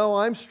 no,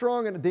 I'm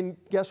strong. And then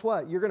guess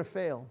what? You're going to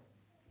fail.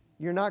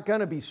 You're not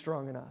going to be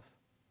strong enough.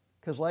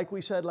 Because like we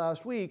said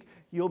last week,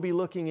 you'll be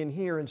looking in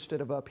here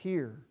instead of up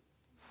here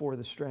for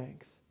the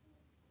strength.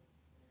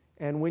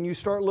 And when you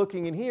start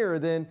looking in here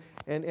then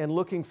and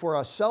looking for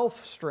a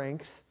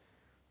self-strength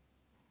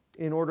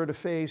in order to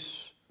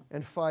face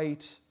and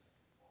fight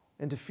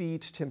and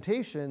defeat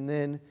temptation,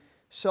 then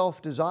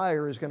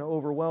self-desire is going to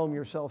overwhelm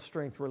your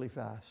self-strength really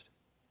fast.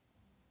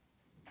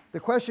 The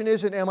question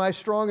isn't, am I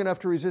strong enough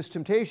to resist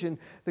temptation?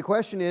 The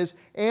question is,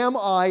 am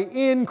I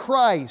in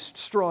Christ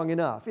strong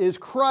enough? Is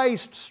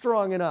Christ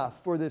strong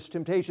enough for this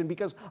temptation?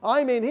 Because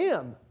I'm in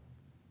Him.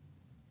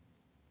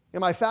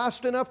 Am I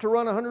fast enough to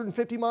run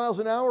 150 miles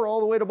an hour all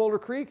the way to Boulder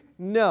Creek?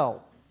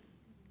 No.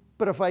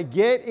 But if I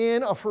get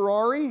in a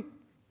Ferrari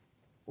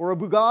or a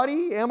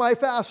Bugatti, am I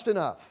fast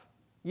enough?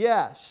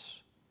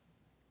 Yes.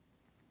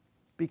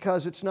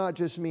 Because it's not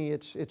just me,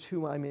 it's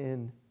who I'm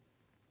in.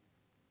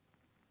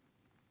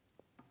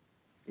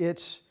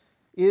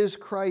 Is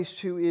Christ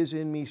who is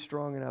in me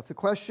strong enough? The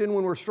question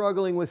when we're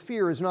struggling with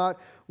fear is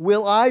not,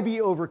 will I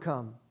be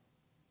overcome?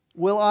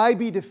 Will I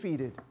be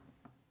defeated?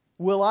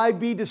 Will I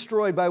be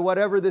destroyed by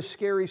whatever this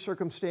scary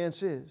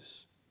circumstance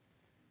is?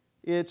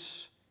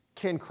 It's,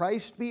 can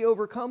Christ be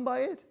overcome by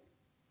it?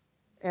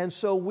 And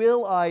so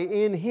will I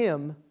in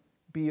Him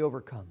be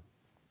overcome?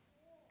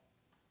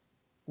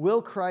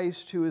 Will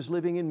Christ who is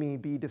living in me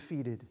be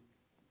defeated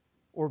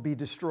or be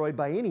destroyed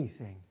by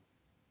anything?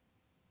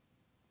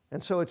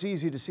 And so it's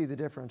easy to see the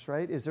difference,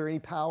 right? Is there any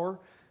power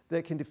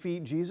that can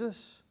defeat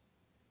Jesus?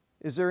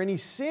 Is there any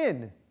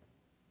sin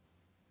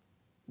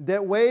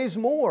that weighs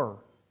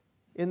more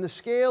in the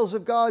scales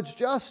of God's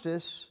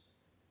justice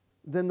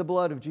than the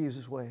blood of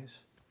Jesus weighs?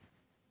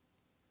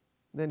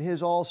 Than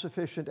His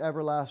all-sufficient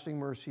everlasting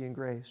mercy and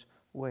grace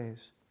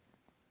weighs?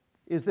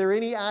 Is there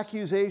any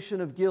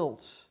accusation of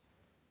guilt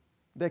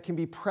that can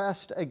be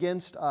pressed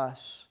against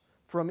us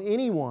from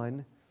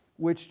anyone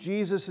which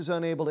Jesus is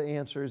unable to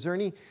answer? Is there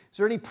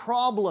any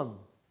problem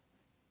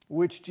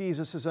which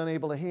Jesus is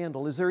unable to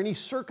handle? Is there any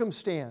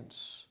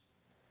circumstance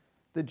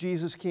that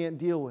Jesus can't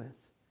deal with?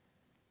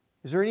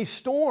 Is there any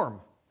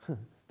storm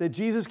that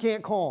Jesus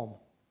can't calm?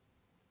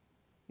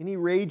 Any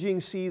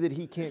raging sea that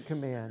He can't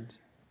command?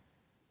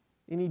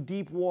 Any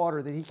deep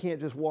water that He can't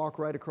just walk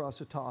right across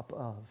the top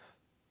of?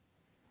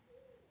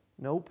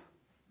 Nope.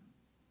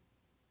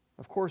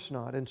 Of course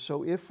not. And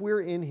so if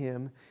we're in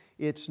Him,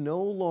 it's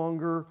no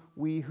longer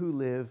we who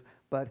live,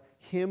 but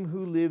Him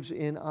who lives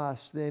in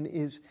us. Then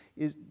is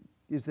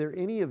there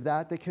any of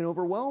that can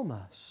overwhelm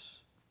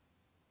us?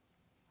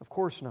 Of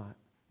course not.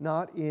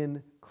 Not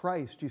in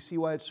Christ. Do you see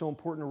why it's so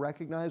important to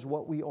recognize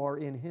what we are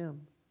in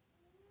Him?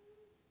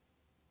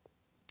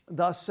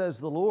 Thus says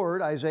the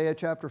Lord, Isaiah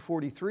chapter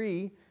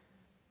 43,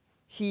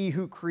 He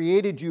who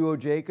created you, O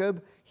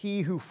Jacob,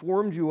 He who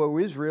formed you, O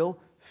Israel,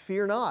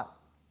 fear not.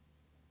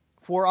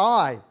 For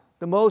I,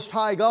 the Most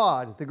High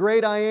God, the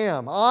great I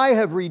Am, I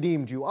have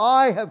redeemed you.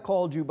 I have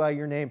called you by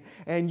your name,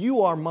 and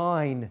you are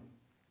mine.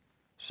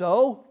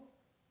 So,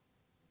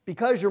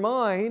 because you're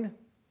mine,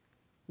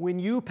 when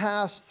you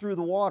pass through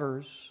the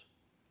waters,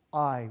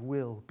 I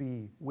will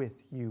be with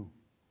you.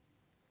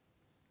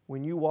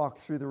 When you walk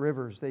through the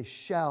rivers, they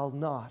shall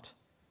not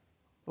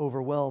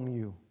overwhelm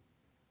you,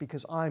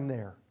 because I'm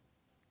there,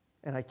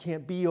 and I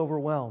can't be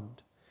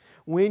overwhelmed.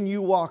 When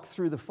you walk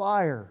through the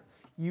fire,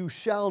 you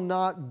shall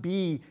not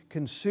be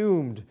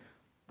consumed.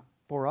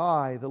 For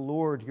I, the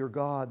Lord your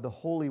God, the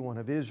Holy One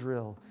of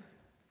Israel,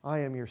 I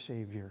am your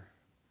Savior.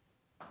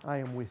 I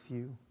am with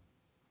you.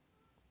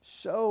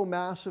 So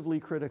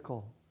massively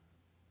critical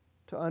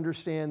to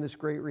understand this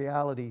great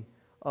reality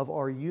of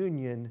our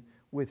union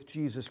with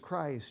Jesus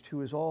Christ,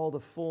 who is all the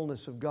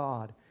fullness of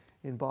God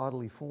in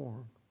bodily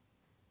form.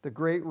 The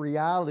great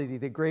reality,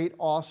 the great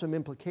awesome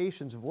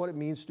implications of what it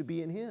means to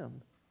be in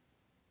Him.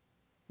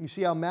 You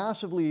see how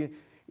massively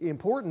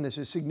important this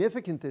is,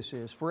 significant this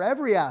is for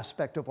every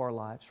aspect of our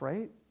lives,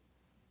 right?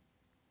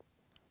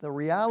 The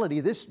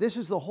reality, this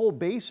is the whole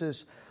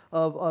basis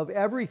of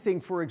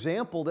everything, for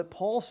example, that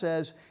Paul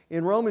says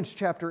in Romans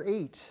chapter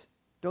 8.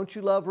 Don't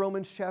you love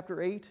Romans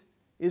chapter 8?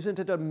 Isn't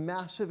it a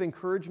massive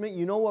encouragement?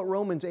 You know what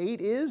Romans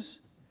 8 is?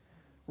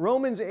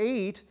 Romans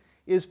 8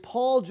 is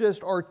Paul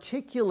just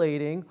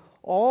articulating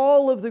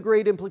all of the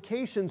great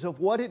implications of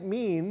what it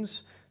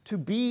means to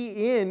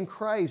be in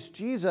Christ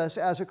Jesus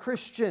as a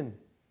Christian.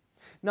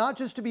 Not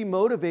just to be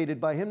motivated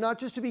by Him, not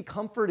just to be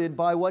comforted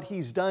by what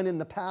He's done in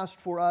the past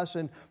for us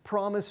and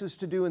promises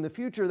to do in the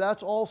future.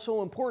 That's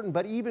also important.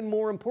 But even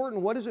more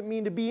important, what does it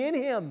mean to be in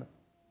Him?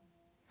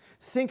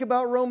 Think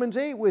about Romans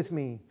 8 with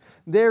me.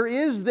 There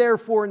is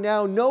therefore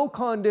now no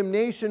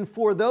condemnation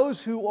for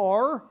those who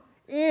are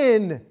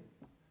in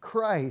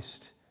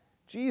Christ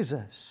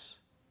Jesus.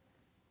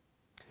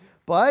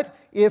 But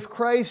if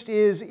Christ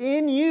is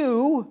in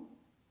you,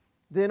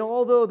 then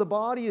although the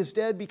body is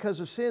dead because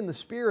of sin, the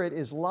Spirit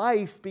is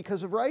life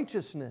because of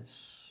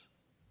righteousness.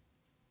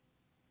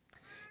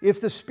 If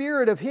the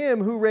Spirit of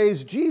Him who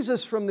raised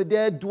Jesus from the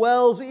dead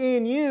dwells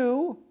in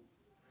you,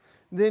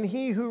 then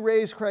He who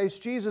raised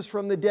Christ Jesus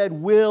from the dead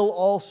will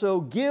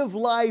also give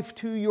life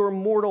to your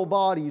mortal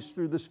bodies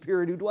through the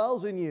Spirit who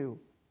dwells in you.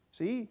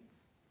 See?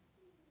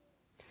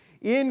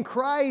 In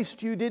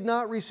Christ you did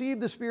not receive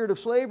the spirit of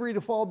slavery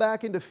to fall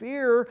back into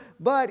fear,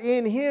 but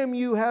in Him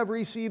you have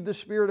received the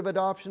spirit of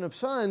adoption of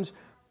sons,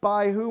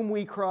 by whom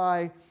we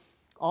cry,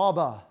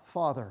 Abba,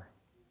 Father.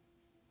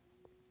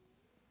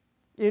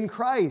 In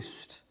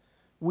Christ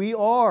we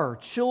are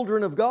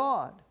children of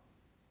God.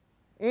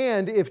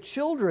 And if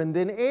children,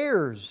 then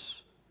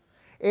heirs,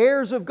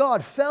 heirs of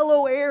God,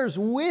 fellow heirs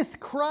with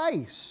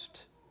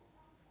Christ,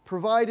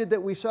 provided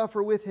that we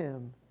suffer with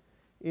Him,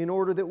 in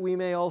order that we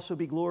may also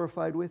be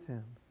glorified with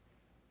Him.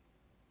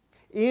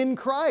 In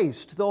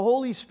Christ, the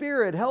Holy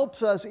Spirit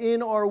helps us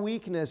in our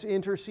weakness,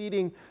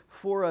 interceding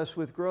for us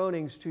with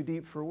groanings too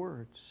deep for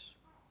words.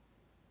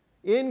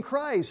 In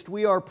Christ,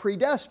 we are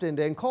predestined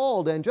and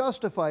called and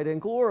justified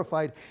and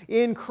glorified.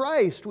 In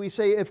Christ, we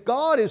say, if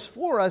God is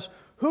for us,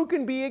 who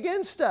can be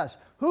against us?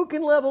 Who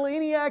can level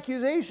any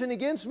accusation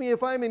against me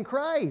if I'm in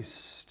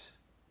Christ?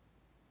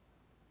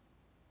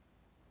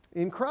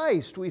 In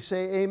Christ, we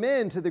say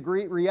amen to the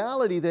great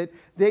reality that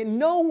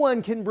no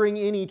one can bring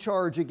any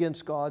charge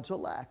against God's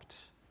elect,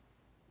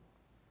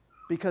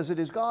 because it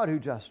is God who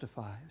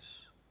justifies.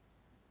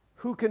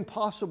 Who can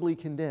possibly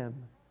condemn?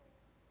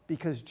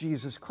 Because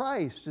Jesus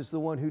Christ is the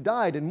one who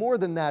died, and more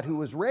than that, who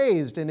was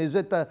raised and is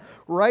at the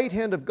right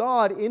hand of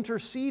God,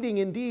 interceding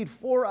indeed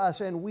for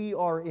us, and we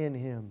are in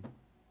Him.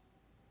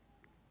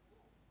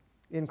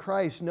 In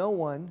Christ, no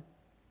one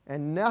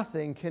and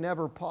nothing can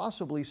ever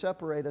possibly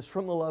separate us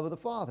from the love of the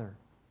Father.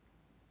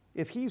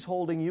 If He's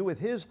holding you with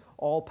His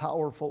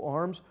all-powerful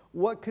arms,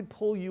 what could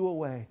pull you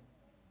away?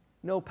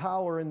 No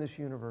power in this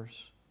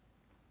universe.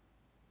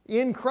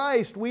 In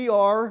Christ, we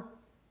are,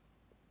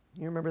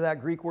 you remember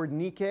that Greek word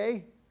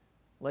Nike?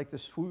 Like the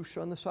swoosh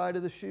on the side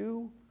of the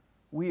shoe?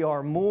 We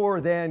are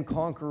more than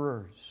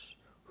conquerors.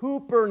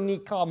 Huper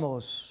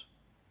nikamos.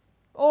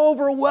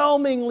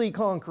 Overwhelmingly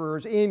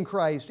conquerors in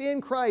Christ. In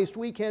Christ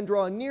we can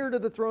draw near to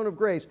the throne of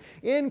grace.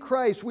 In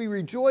Christ we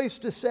rejoice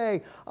to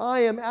say,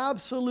 I am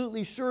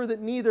absolutely sure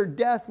that neither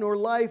death nor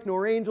life,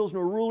 nor angels,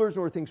 nor rulers,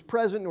 nor things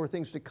present, nor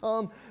things to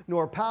come,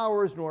 nor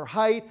powers, nor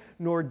height,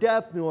 nor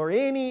depth, nor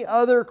any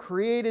other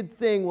created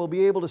thing will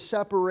be able to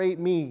separate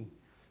me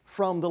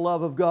from the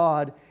love of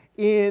God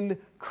in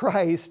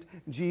Christ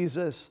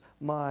Jesus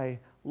my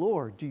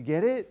Lord. Do you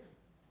get it?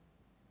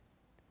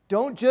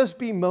 Don't just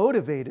be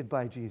motivated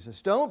by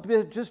Jesus.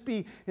 Don't just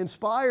be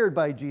inspired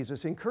by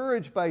Jesus,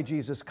 encouraged by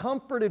Jesus,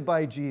 comforted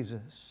by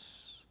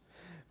Jesus.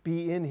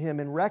 Be in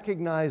Him and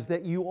recognize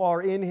that you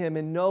are in Him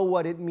and know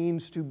what it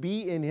means to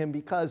be in Him,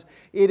 because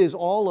it is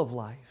all of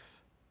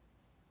life.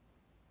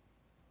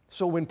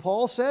 So when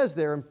Paul says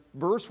there in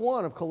verse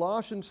 1 of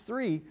Colossians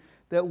 3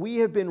 that we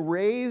have been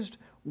raised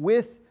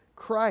with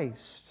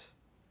Christ,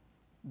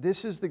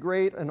 this is the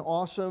great and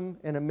awesome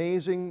and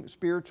amazing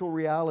spiritual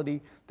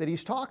reality that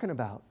he's talking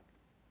about.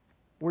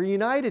 We're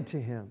united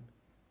to Him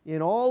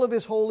in all of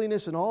His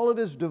holiness and all of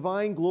His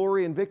divine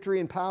glory and victory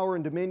and power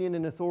and dominion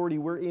and authority.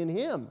 We're in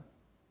Him.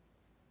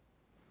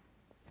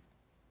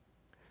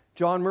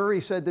 John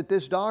Murray said that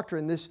this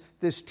doctrine,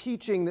 this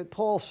teaching that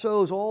Paul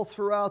sows all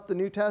throughout the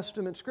New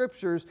Testament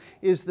Scriptures,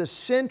 is the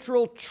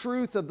central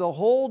truth of the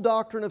whole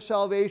doctrine of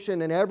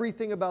salvation and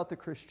everything about the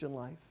Christian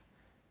life.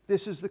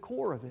 This is the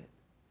core of it.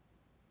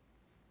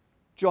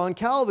 John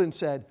Calvin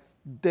said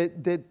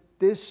that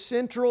this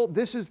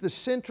is the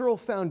central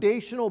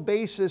foundational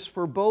basis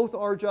for both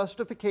our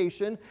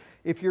justification.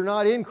 If you're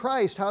not in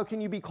Christ, how can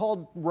you be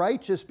called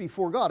righteous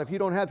before God if you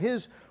don't have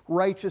His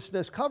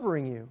righteousness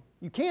covering you?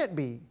 You can't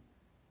be.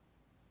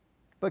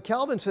 But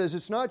Calvin says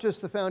it's not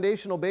just the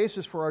foundational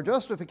basis for our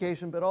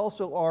justification, but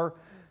also our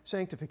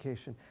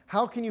sanctification.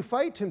 How can you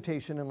fight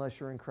temptation unless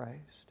you're in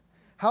Christ?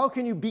 How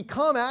can you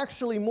become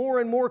actually more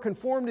and more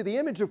conformed to the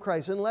image of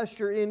Christ unless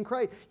you're in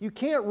Christ? You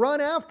can't run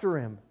after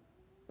Him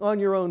on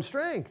your own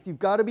strength. You've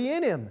got to be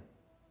in Him.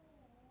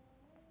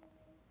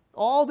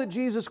 All that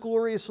Jesus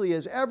gloriously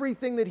is,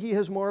 everything that He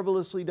has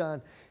marvelously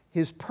done,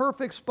 His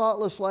perfect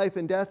spotless life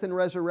and death and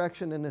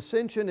resurrection and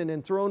ascension and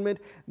enthronement,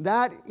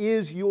 that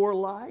is your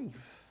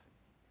life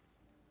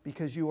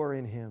because you are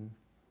in Him.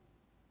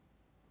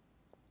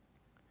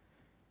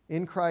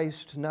 In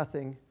Christ,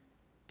 nothing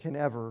can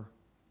ever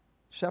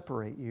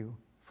separate you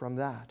from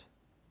that.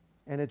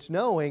 And it's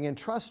knowing and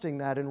trusting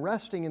that and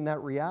resting in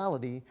that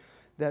reality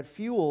that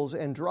fuels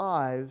and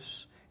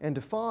drives and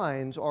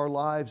defines our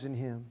lives in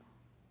Him.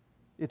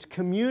 It's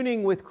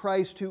communing with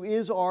Christ, who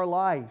is our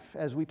life,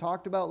 as we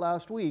talked about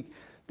last week,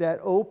 that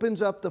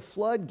opens up the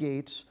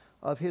floodgates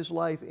of His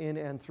life in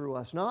and through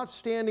us. Not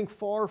standing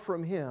far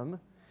from Him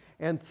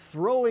and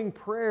throwing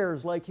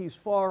prayers like He's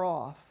far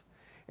off,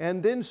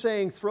 and then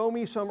saying, throw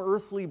me some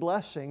earthly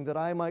blessing that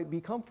I might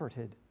be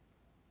comforted.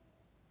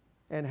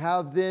 And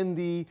have then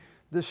the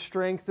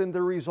strength and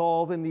the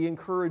resolve and the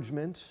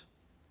encouragement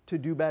to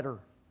do better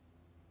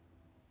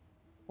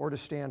or to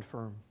stand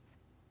firm.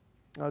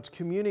 Now, it's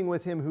communing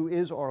with Him who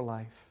is our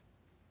life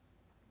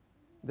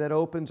that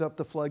opens up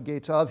the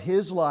floodgates of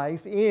His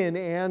life in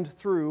and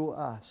through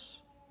us.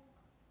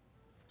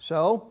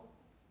 So,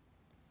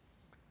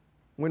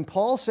 when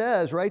Paul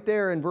says right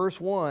there in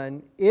verse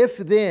 1, if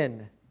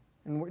then,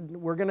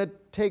 and we're going to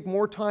take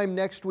more time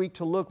next week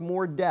to look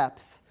more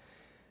depth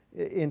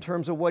in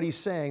terms of what he's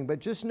saying, but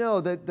just know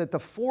that the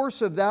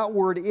force of that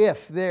word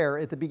if there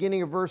at the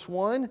beginning of verse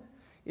 1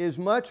 is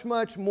much,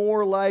 much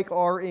more like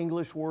our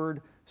English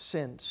word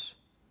since.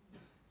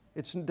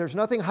 There's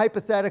nothing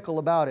hypothetical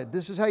about it.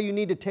 This is how you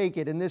need to take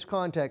it in this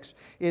context.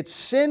 It's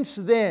since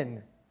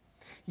then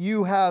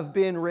you have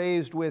been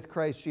raised with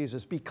Christ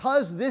Jesus.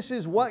 Because this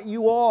is what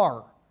you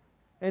are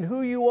and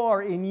who you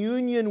are in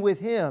union with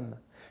Him,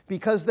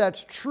 because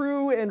that's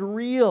true and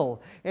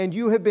real, and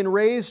you have been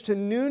raised to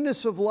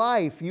newness of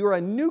life, you're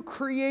a new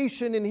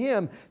creation in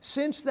Him.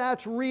 Since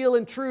that's real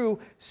and true,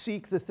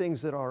 seek the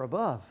things that are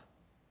above,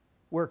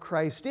 where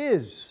Christ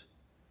is,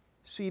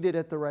 seated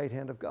at the right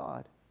hand of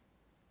God.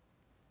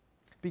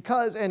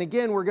 Because, and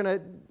again, we're going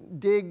to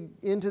dig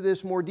into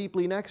this more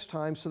deeply next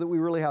time so that we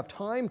really have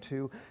time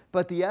to,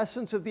 but the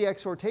essence of the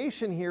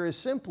exhortation here is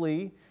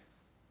simply,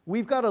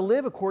 we've got to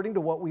live according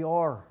to what we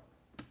are.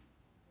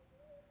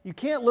 You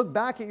can't look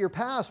back at your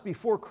past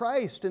before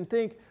Christ and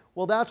think,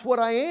 well, that's what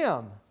I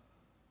am.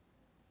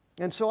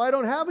 And so I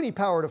don't have any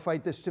power to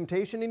fight this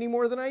temptation any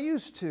more than I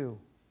used to.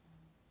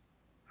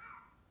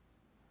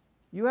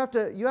 You have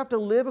to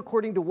live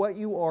according to what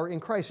you are in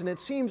Christ. And it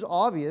seems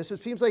obvious.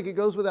 It seems like it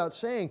goes without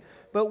saying.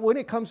 But when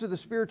it comes to the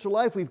spiritual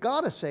life, we've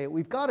got to say it.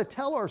 We've got to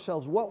tell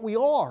ourselves what we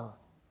are.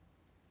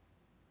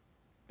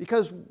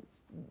 Because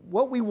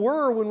what we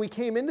were when we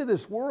came into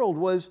this world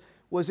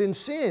was in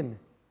sin.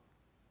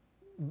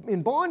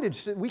 In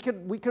bondage. We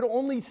could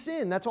only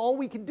sin. That's all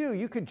we could do.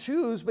 You could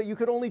choose, but you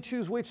could only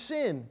choose which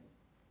sin.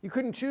 You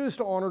couldn't choose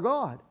to honor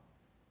God,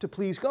 to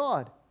please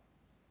God.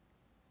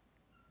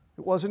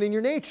 It wasn't in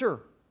your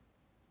nature.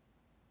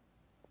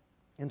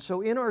 And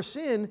so in our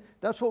sin,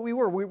 that's what we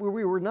were.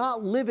 We were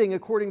not living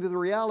according to the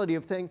reality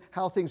of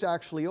how things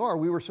actually are.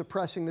 We were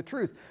suppressing the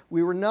truth.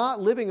 We were not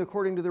living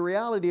according to the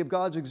reality of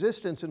God's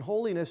existence and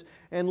holiness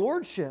and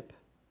lordship,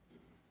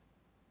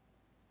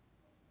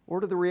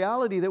 or to the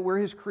reality that we're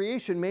His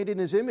creation, made in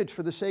His image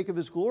for the sake of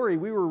His glory.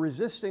 We were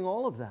resisting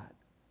all of that.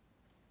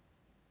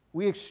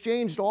 We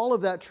exchanged all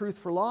of that truth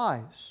for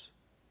lies.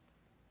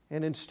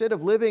 And instead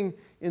of living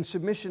in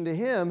submission to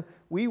Him,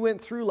 we went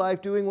through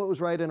life doing what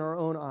was right in our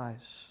own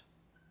eyes.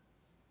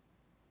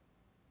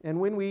 And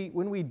when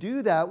we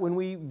do that, when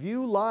we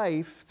view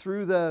life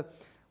through the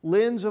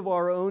lens of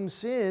our own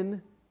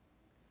sin,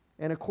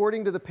 and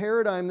according to the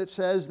paradigm that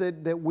says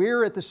that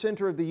we're at the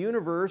center of the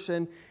universe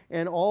and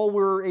all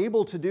we're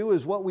able to do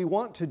is what we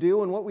want to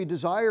do and what we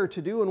desire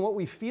to do and what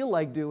we feel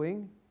like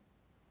doing,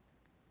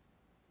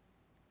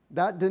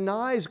 that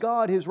denies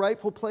God His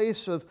rightful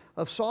place of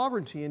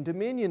sovereignty and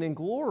dominion and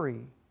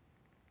glory.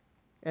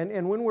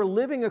 And when we're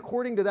living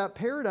according to that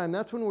paradigm,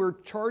 that's when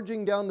we're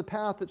charging down the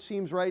path that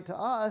seems right to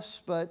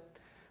us, but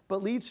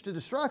leads to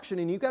destruction.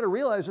 And you've got to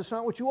realize it's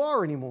not what you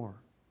are anymore.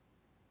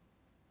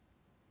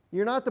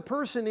 You're not the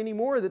person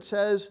anymore that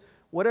says,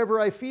 whatever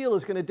I feel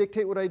is going to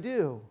dictate what I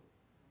do.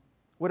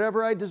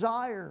 Whatever I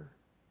desire.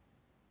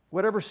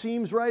 Whatever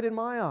seems right in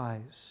my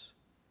eyes.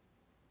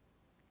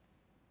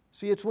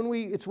 See, that's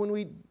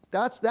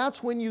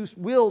when you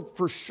will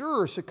for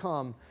sure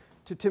succumb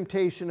to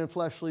temptation and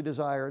fleshly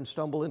desire and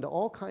stumble into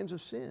all kinds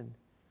of sin.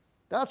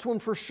 That's when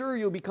for sure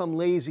you'll become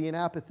lazy and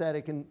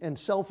apathetic and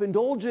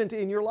self-indulgent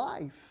in your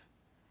life.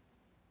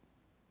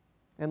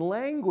 And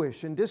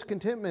languish and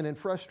discontentment and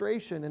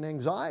frustration and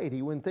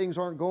anxiety when things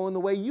aren't going the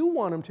way you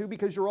want them to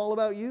because you're all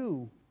about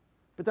you.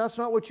 But that's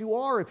not what you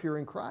are if you're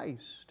in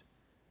Christ.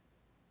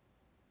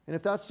 And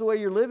if that's the way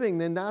you're living,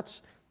 then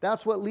that's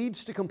what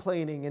leads to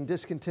complaining and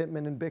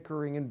discontentment and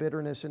bickering and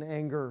bitterness and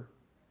anger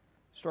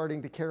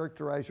starting to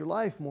characterize your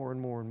life more and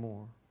more and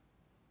more.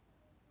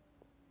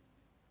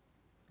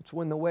 It's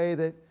when the way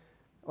that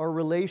our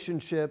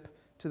relationship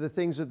to the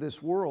things of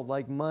this world,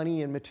 like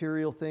money and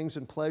material things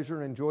and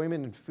pleasure and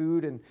enjoyment and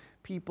food and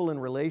people and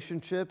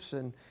relationships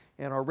and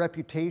our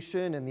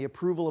reputation and the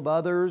approval of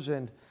others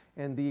and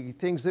the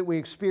things that we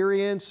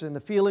experience and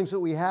the feelings that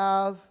we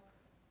have.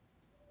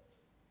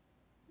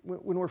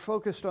 When we're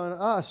focused on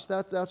us,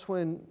 that's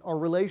when our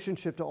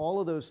relationship to all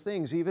of those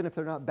things, even if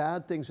they're not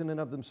bad things in and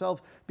of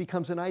themselves,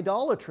 becomes an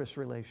idolatrous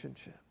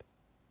relationship.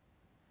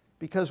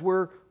 Because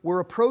we're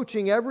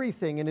approaching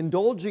everything and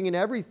indulging in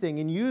everything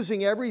and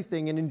using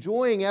everything and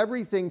enjoying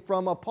everything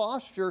from a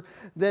posture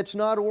that's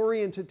not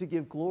oriented to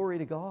give glory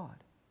to God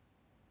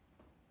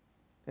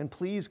and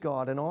please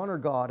God and honor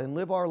God and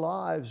live our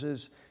lives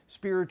as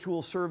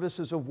spiritual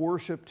services of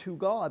worship to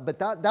God. But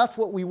that's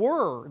what we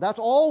were. That's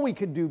all we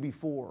could do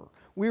before.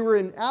 We were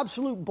in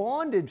absolute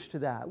bondage to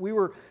that. We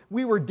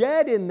were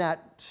dead in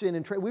that sin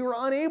and trade. We were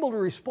unable to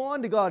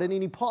respond to God in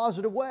any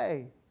positive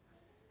way.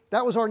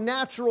 That was our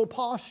natural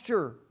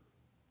posture.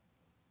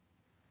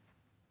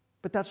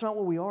 But that's not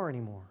what we are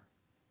anymore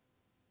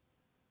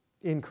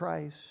in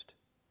Christ.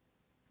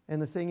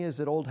 And the thing is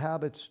that old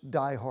habits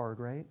die hard,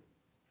 right?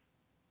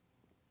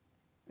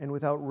 And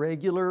without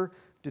regular,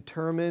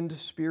 determined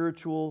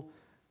spiritual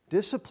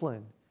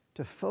discipline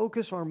to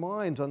focus our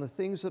minds on the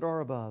things that are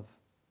above,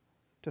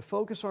 to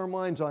focus our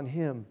minds on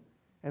Him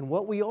and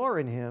what we are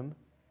in Him,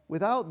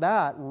 without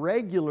that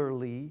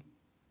regularly,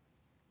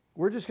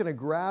 we're just going to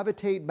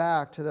gravitate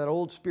back to that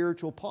old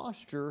spiritual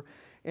posture,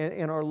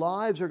 and our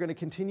lives are going to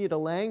continue to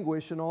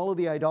languish in all of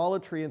the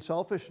idolatry and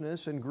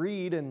selfishness and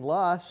greed and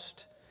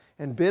lust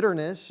and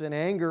bitterness and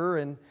anger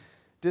and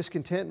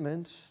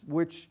discontentment,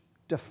 which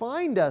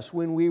defined us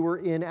when we were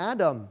in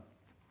Adam,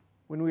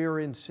 when we were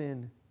in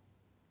sin.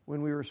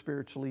 when we were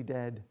spiritually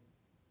dead.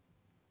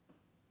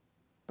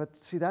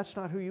 But see, that's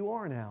not who you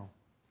are now.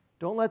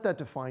 Don't let that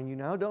define you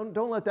now.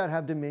 Don't let that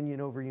have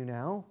dominion over you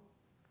now.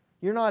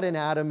 You're not in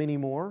Adam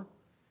anymore.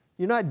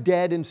 You're not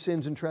dead in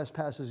sins and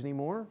trespasses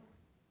anymore.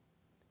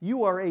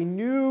 You are a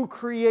new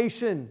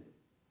creation.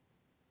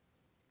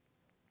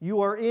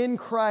 You are in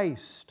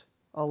Christ,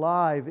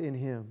 alive in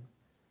Him.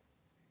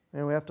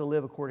 And we have to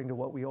live according to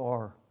what we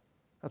are.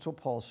 That's what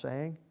Paul's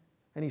saying.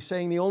 And he's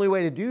saying the only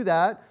way to do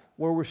that,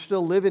 where we're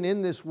still living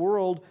in this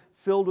world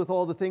filled with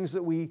all the things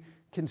that we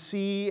can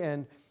see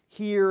and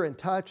hear and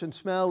touch and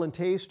smell and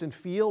taste and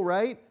feel,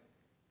 right?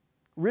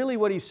 Really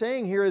what he's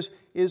saying here is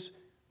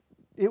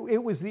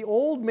it was the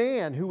old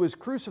man who was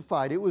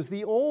crucified. It was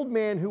the old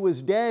man who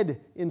was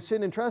dead in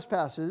sin and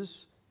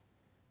trespasses.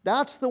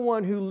 That's the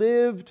one who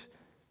lived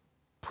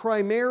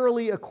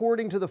primarily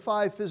according to the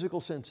 5 physical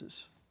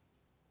senses.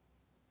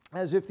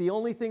 As if the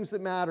only things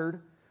that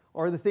mattered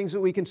are the things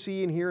that we can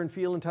see and hear and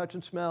feel and touch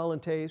and smell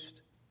and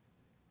taste.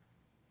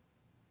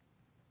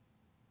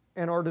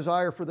 And our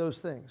desire for those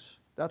things.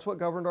 That's what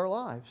governed our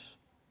lives.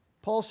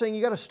 Paul's saying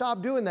you got to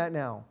stop doing that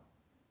now.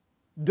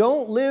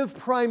 Don't live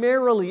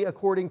primarily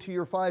according to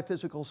your 5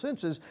 physical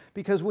senses,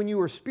 because when you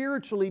were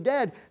spiritually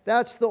dead,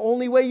 that's the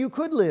only way you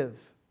could live.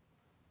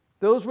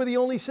 Those were the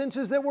only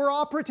senses that were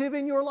operative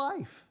in your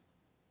life.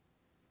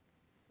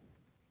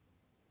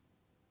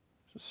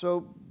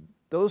 So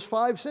those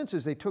 5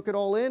 senses, they took it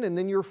all in, and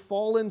then your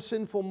fallen,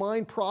 sinful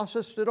mind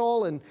processed it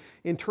all and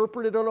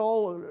interpreted it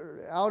all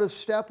out of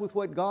step with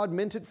what God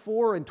meant it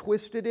for and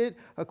twisted it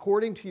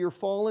according to your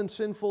fallen,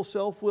 sinful,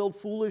 self-willed,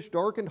 foolish,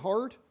 darkened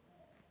heart.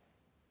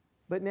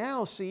 But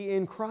now, see,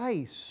 in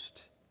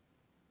Christ,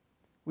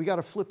 we got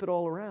to flip it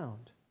all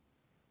around.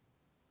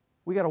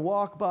 We got to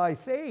walk by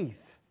faith,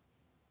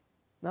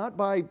 not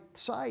by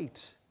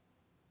sight.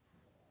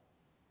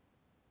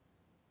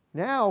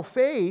 Now,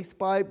 faith,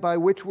 by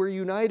which we're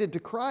united to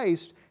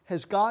Christ,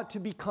 has got to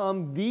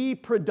become the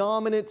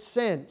predominant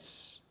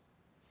sense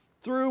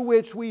through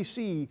which we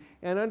see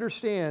and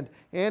understand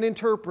and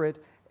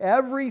interpret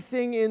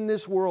everything in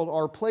this world,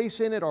 our place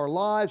in it, our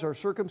lives, our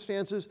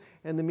circumstances,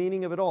 and the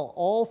meaning of it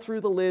all through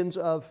the lens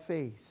of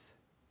faith.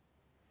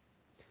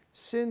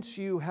 Since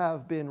you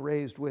have been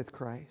raised with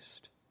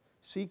Christ,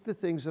 seek the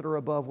things that are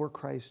above where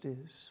Christ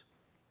is,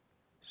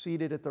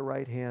 seated at the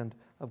right hand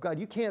of God.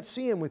 You can't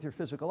see Him with your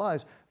physical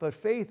eyes, but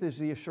faith is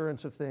the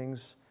assurance of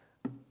things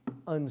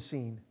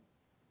unseen.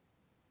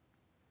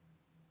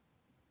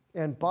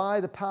 And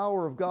by the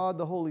power of God,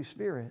 the Holy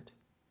Spirit,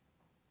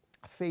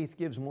 faith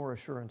gives more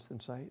assurance than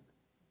sight.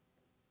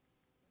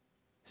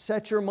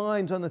 Set your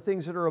minds on the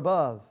things that are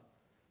above,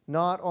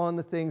 not on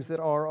the things that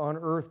are on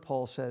earth,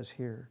 Paul says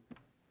here.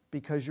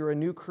 Because you're a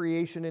new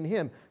creation in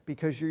Him,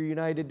 because you're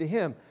united to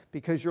Him,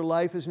 because your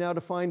life is now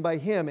defined by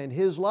Him and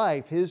His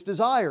life, His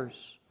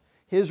desires,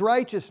 His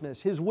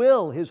righteousness, His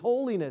will, His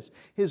holiness,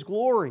 His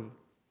glory.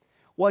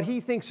 What He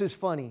thinks is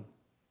funny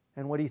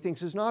and what He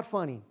thinks is not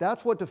funny.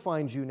 That's what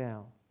defines you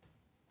now.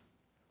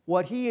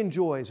 What He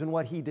enjoys and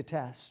what He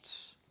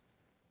detests.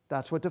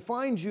 That's what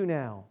defines you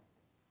now.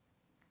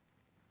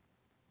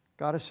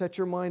 Got to set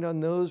your mind on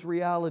those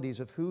realities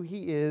of who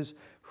He is,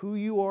 who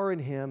you are in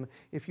Him,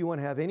 if you want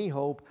to have any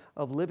hope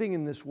of living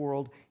in this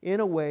world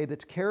in a way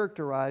that's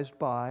characterized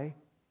by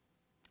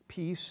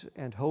peace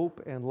and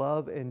hope and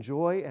love and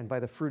joy and by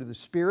the fruit of the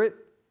Spirit.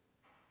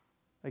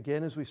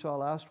 Again, as we saw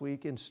last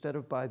week, instead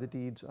of by the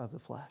deeds of the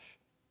flesh.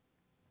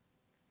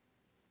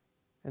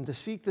 And to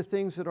seek the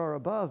things that are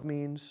above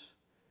means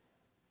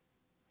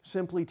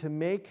simply to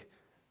make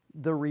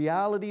the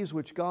realities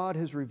which God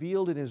has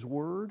revealed in His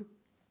Word,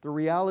 the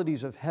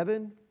realities of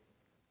heaven,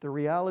 the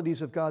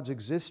realities of God's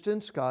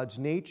existence, God's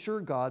nature,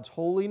 God's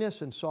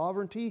holiness and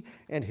sovereignty,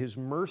 and His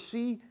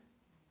mercy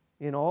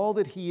in all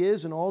that He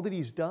is and all that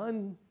He's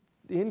done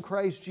in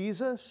Christ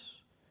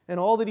Jesus, and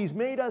all that He's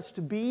made us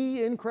to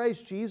be in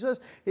Christ Jesus.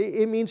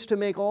 It means to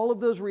make all of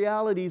those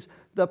realities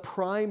the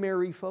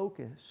primary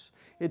focus.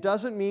 It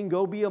doesn't mean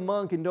go be a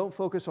monk and don't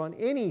focus on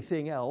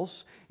anything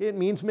else. It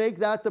means make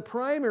that the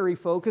primary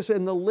focus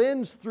and the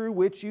lens through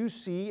which you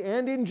see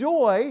and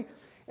enjoy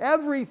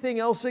everything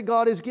else that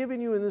God has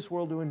given you in this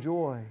world to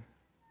enjoy.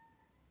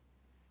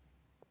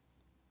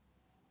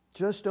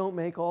 Just don't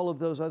make all of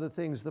those other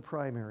things the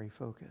primary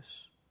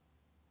focus.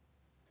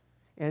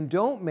 And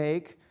don't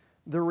make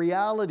the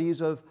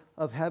realities of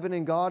heaven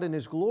and God and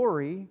His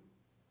glory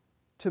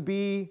to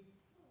be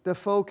the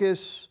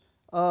focus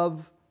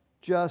of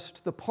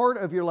just the part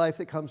of your life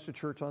that comes to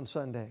church on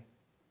Sunday.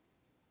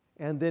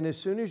 And then as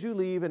soon as you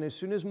leave and as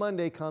soon as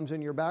Monday comes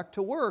and you're back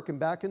to work and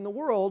back in the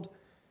world,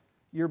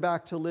 you're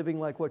back to living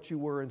like what you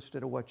were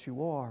instead of what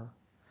you are.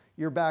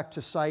 You're back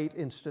to sight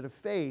instead of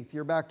faith.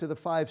 You're back to the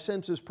 5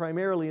 senses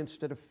primarily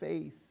instead of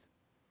faith.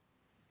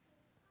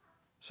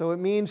 So it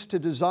means to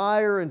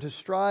desire and to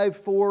strive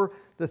for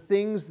the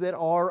things that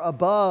are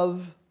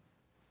above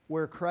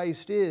where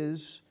Christ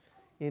is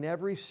in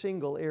every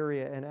single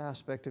area and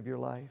aspect of your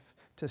life.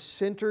 To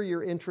center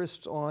your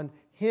interests on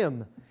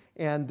Him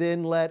and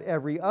then let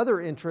every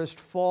other interest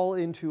fall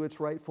into its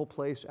rightful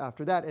place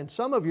after that. And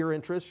some of your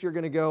interests, you're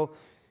going to go,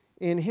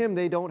 in Him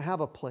they don't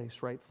have a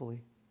place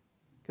rightfully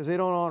because they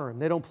don't honor Him,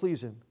 they don't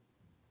please Him,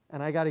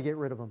 and I got to get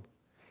rid of them.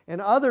 And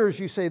others,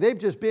 you say, they've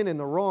just been in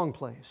the wrong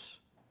place.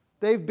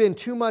 They've been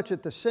too much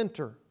at the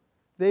center.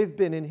 They've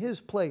been in His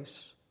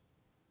place.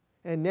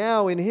 And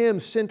now in Him,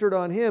 centered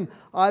on Him,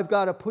 I've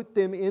got to put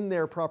them in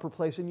their proper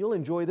place, and you'll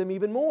enjoy them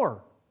even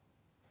more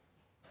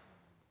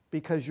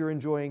because you're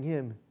enjoying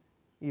Him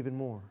even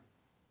more.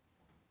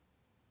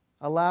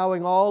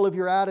 Allowing all of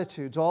your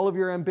attitudes, all of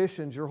your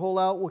ambitions, your whole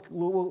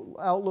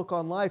outlook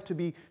on life to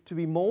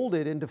be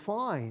molded and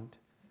defined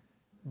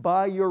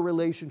by your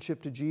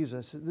relationship to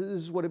Jesus. This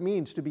is what it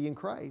means to be in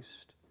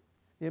Christ.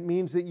 It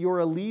means that your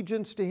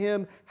allegiance to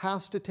Him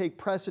has to take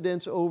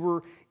precedence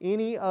over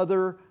any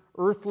other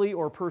earthly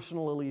or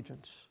personal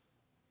allegiance.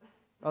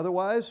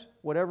 Otherwise,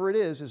 whatever it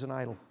is an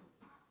idol.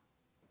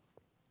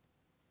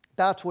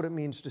 That's what it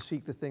means to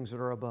seek the things that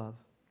are above.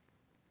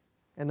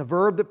 And the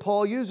verb that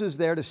Paul uses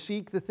there, to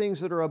seek the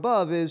things that are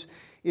above, is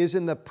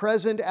in the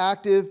present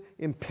active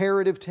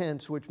imperative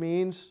tense, which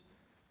means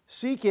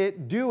seek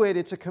it, do it,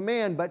 it's a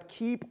command, but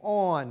keep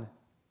on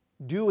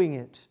doing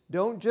it.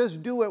 Don't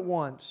just do it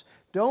once.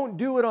 Don't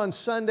do it on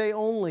Sunday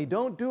only.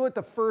 Don't do it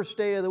the first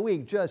day of the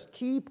week. Just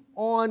keep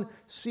on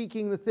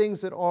seeking the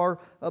things that are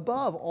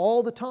above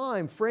all the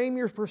time. Frame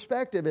your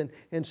perspective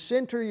and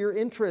center your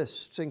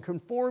interests and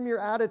conform your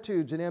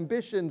attitudes and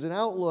ambitions and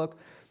outlook.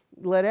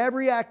 Let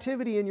every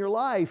activity in your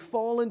life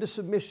fall into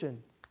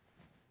submission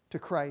to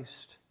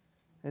Christ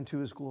and to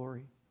His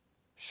glory.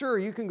 Sure,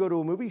 you can go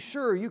to a movie.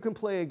 Sure, you can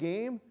play a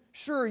game.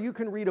 Sure, you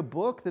can read a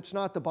book that's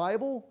not the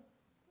Bible.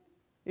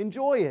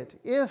 Enjoy it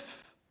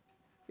if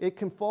it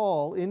can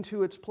fall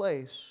into its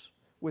place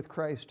with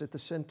Christ at the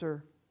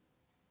center.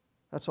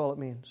 That's all it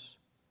means.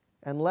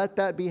 And let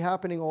that be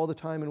happening all the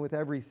time and with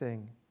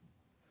everything.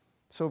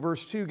 So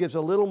verse 2 gives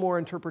a little more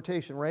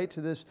interpretation, right,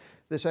 to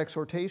this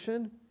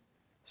exhortation.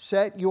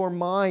 Set your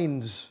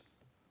minds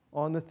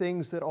on the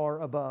things that are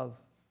above.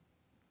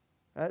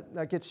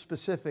 That gets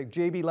specific.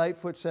 J.B.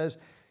 Lightfoot says,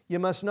 you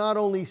must not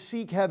only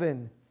seek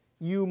heaven,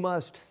 you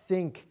must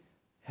think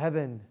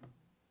heaven.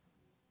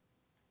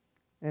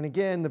 And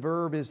again, the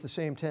verb is the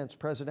same tense,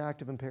 present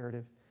active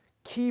imperative.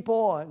 Keep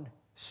on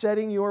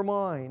setting your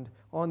mind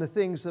on the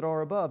things that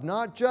are above,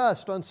 not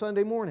just on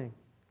Sunday morning,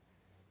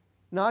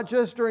 not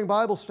just during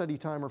Bible study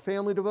time or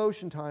family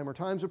devotion time or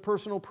times of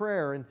personal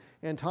prayer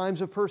and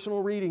times of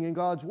personal reading in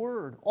God's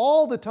Word.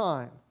 All the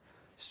time,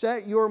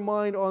 set your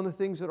mind on the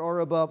things that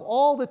are above.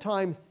 All the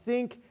time,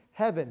 think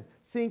heaven,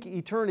 think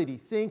eternity,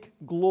 think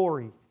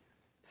glory.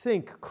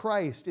 Think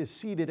Christ is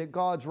seated at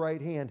God's right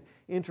hand,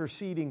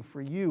 interceding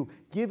for you,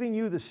 giving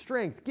you the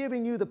strength,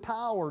 giving you the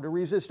power to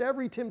resist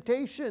every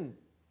temptation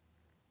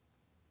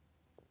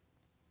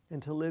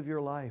and to live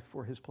your life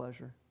for His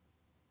pleasure.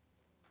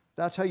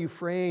 That's how you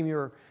frame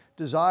your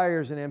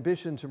desires and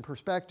ambitions and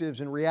perspectives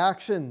and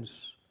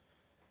reactions,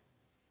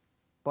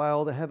 by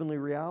all the heavenly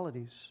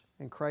realities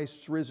and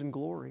Christ's risen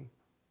glory.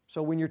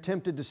 So when you're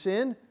tempted to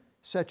sin,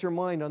 set your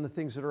mind on the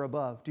things that are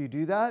above. Do you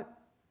do that?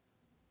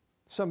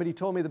 Somebody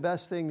told me the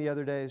best thing the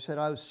other day. He said,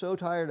 I was so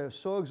tired, I was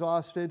so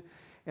exhausted,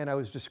 and I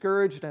was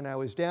discouraged, and I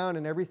was down,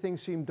 and everything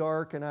seemed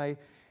dark, and I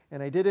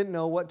didn't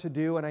know what to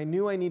do, and I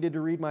knew I needed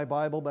to read my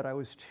Bible, but I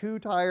was too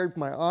tired,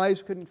 my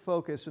eyes couldn't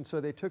focus, and so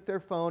they took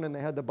their phone, and they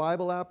had the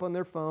Bible app on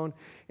their phone,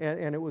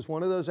 and it was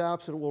one of those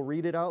apps that will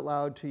read it out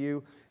loud to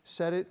you.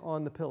 Set it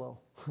on the pillow.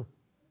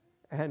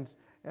 and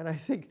I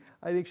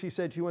think she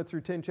said she went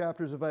through 10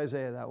 chapters of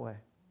Isaiah that way.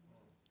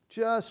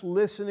 Just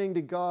listening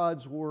to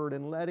God's Word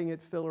and letting it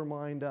fill her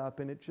mind up,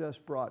 and it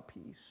just brought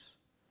peace.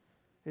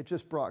 It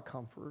just brought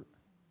comfort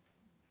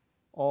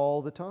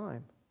all the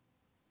time.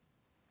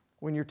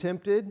 When you're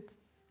tempted,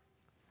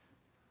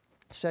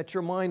 set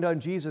your mind on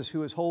Jesus,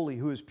 who is holy,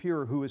 who is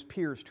pure, who is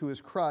pierced, who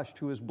is crushed,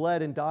 who has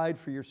bled and died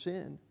for your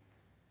sin,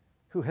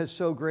 who has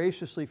so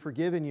graciously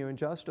forgiven you and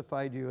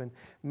justified you and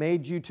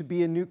made you to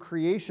be a new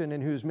creation,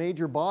 and who's made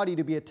your body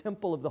to be a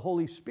temple of the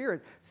Holy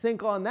Spirit.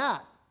 Think on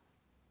that.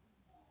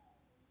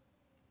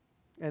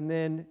 And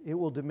then it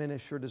will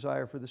diminish your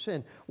desire for the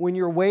sin. When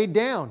you're weighed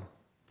down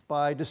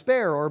by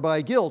despair or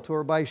by guilt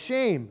or by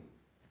shame,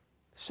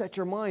 set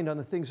your mind on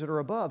the things that are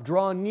above.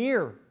 Draw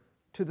near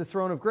to the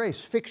throne of grace.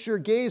 Fix your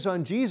gaze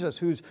on Jesus,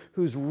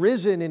 who's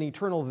risen in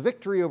eternal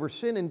victory over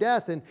sin and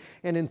death and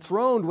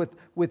enthroned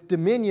with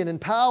dominion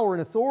and power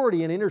and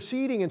authority and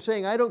interceding and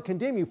saying, I don't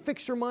condemn you.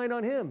 Fix your mind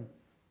on Him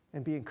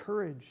and be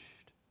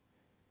encouraged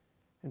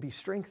and be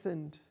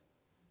strengthened.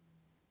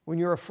 When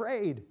you're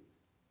afraid,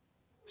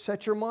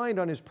 set your mind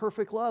on His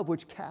perfect love,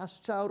 which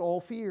casts out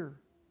all fear.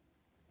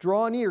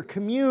 Draw near,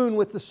 commune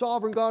with the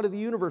sovereign God of the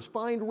universe.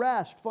 Find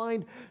rest,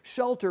 find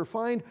shelter,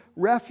 find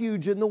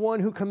refuge in the one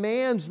who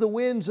commands the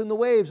winds and the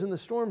waves and the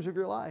storms of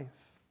your life.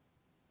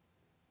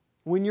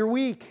 When you're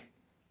weak,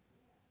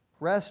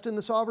 rest in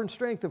the sovereign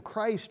strength of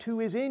Christ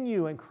who is in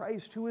you and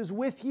Christ who is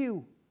with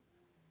you.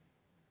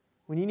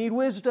 When you need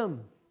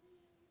wisdom,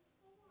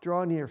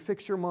 Draw near,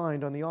 fix your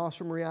mind on the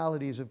awesome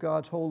realities of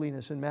God's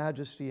holiness and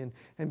majesty,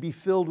 and be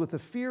filled with the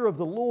fear of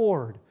the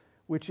Lord,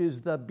 which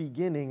is the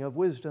beginning of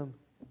wisdom.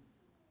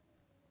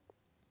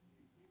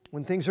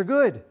 When things are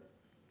good, and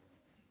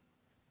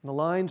the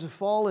lines have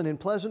fallen in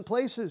pleasant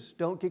places,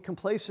 don't get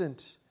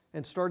complacent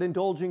and start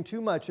indulging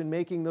too much in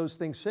making those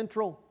things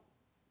central.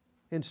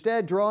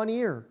 Instead, draw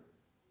near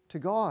to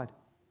God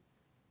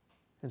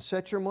and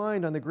set your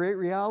mind on the great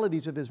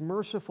realities of His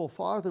merciful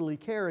fatherly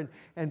care,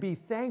 and be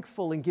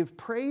thankful and give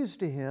praise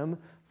to Him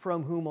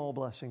from whom all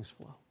blessings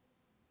flow.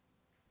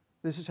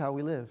 This is how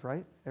we live,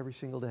 right? Every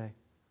single day.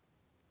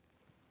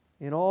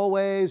 In all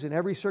ways, in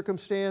every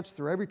circumstance,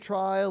 through every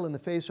trial, in the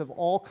face of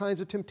all kinds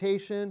of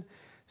temptation,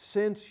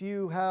 since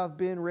you have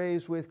been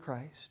raised with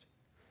Christ,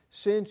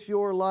 since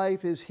your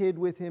life is hid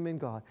with Him in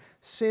God,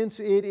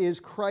 since it is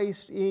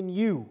Christ in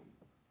you,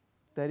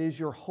 that is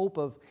your hope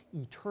of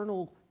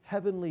eternal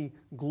heavenly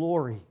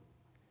glory.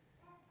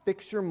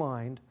 Fix your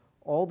mind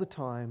all the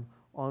time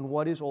on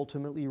what is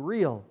ultimately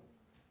real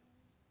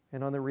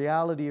and on the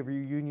reality of your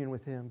union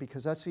with Him,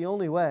 because that's the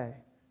only way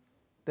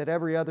that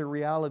every other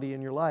reality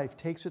in your life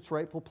takes its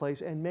rightful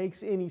place and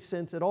makes any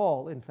sense at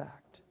all, in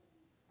fact.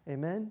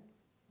 Amen?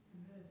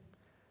 Amen.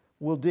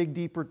 We'll dig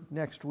deeper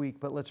next week,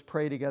 but let's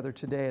pray together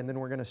today, and then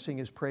we're going to sing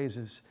His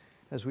praises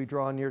as we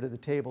draw near to the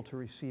table to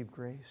receive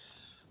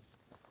grace.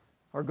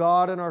 Our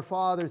God and our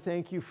Father,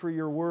 thank You for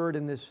Your word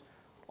and this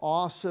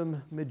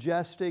awesome,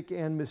 majestic,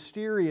 and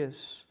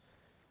mysterious,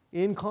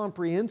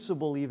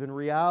 incomprehensible even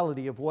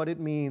reality of what it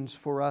means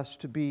for us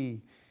to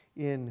be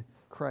in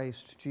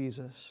Christ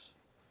Jesus.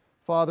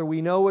 Father,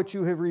 we know what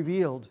You have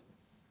revealed,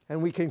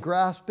 and we can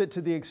grasp it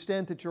to the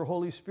extent that Your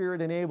Holy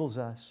Spirit enables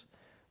us.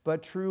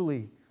 But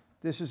truly,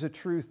 this is a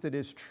truth that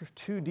is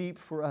too deep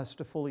for us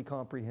to fully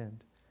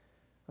comprehend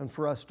and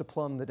for us to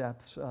plumb the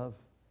depths of.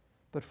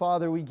 But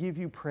Father, we give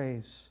You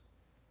praise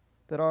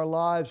that our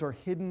lives are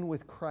hidden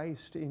with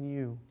Christ in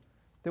You,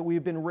 that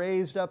we've been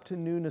raised up to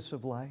newness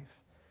of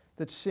life,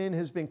 that sin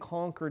has been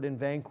conquered and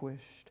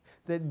vanquished,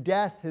 that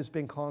death has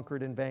been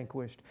conquered and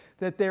vanquished,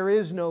 that there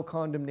is no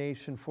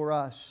condemnation for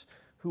us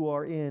who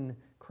are in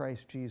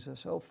Christ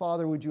Jesus. Oh,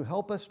 Father, would You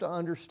help us to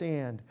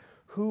understand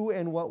who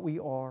and what we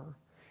are,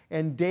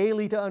 and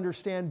daily to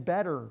understand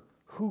better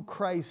who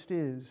Christ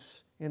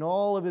is in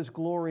all of His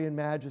glory and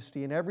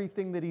majesty and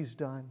everything that He's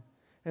done.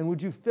 And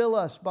would You fill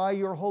us by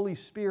Your Holy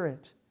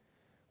Spirit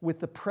with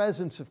the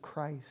presence of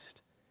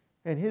Christ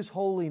and His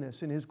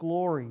holiness and His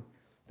glory,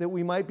 that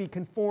we might be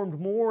conformed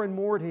more and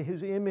more to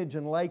His image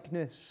and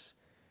likeness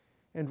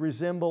and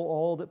resemble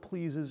all that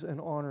pleases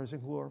and honors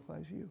and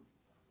glorifies You.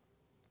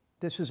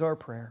 This is our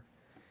prayer.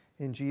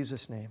 In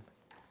Jesus' name,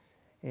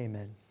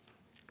 amen.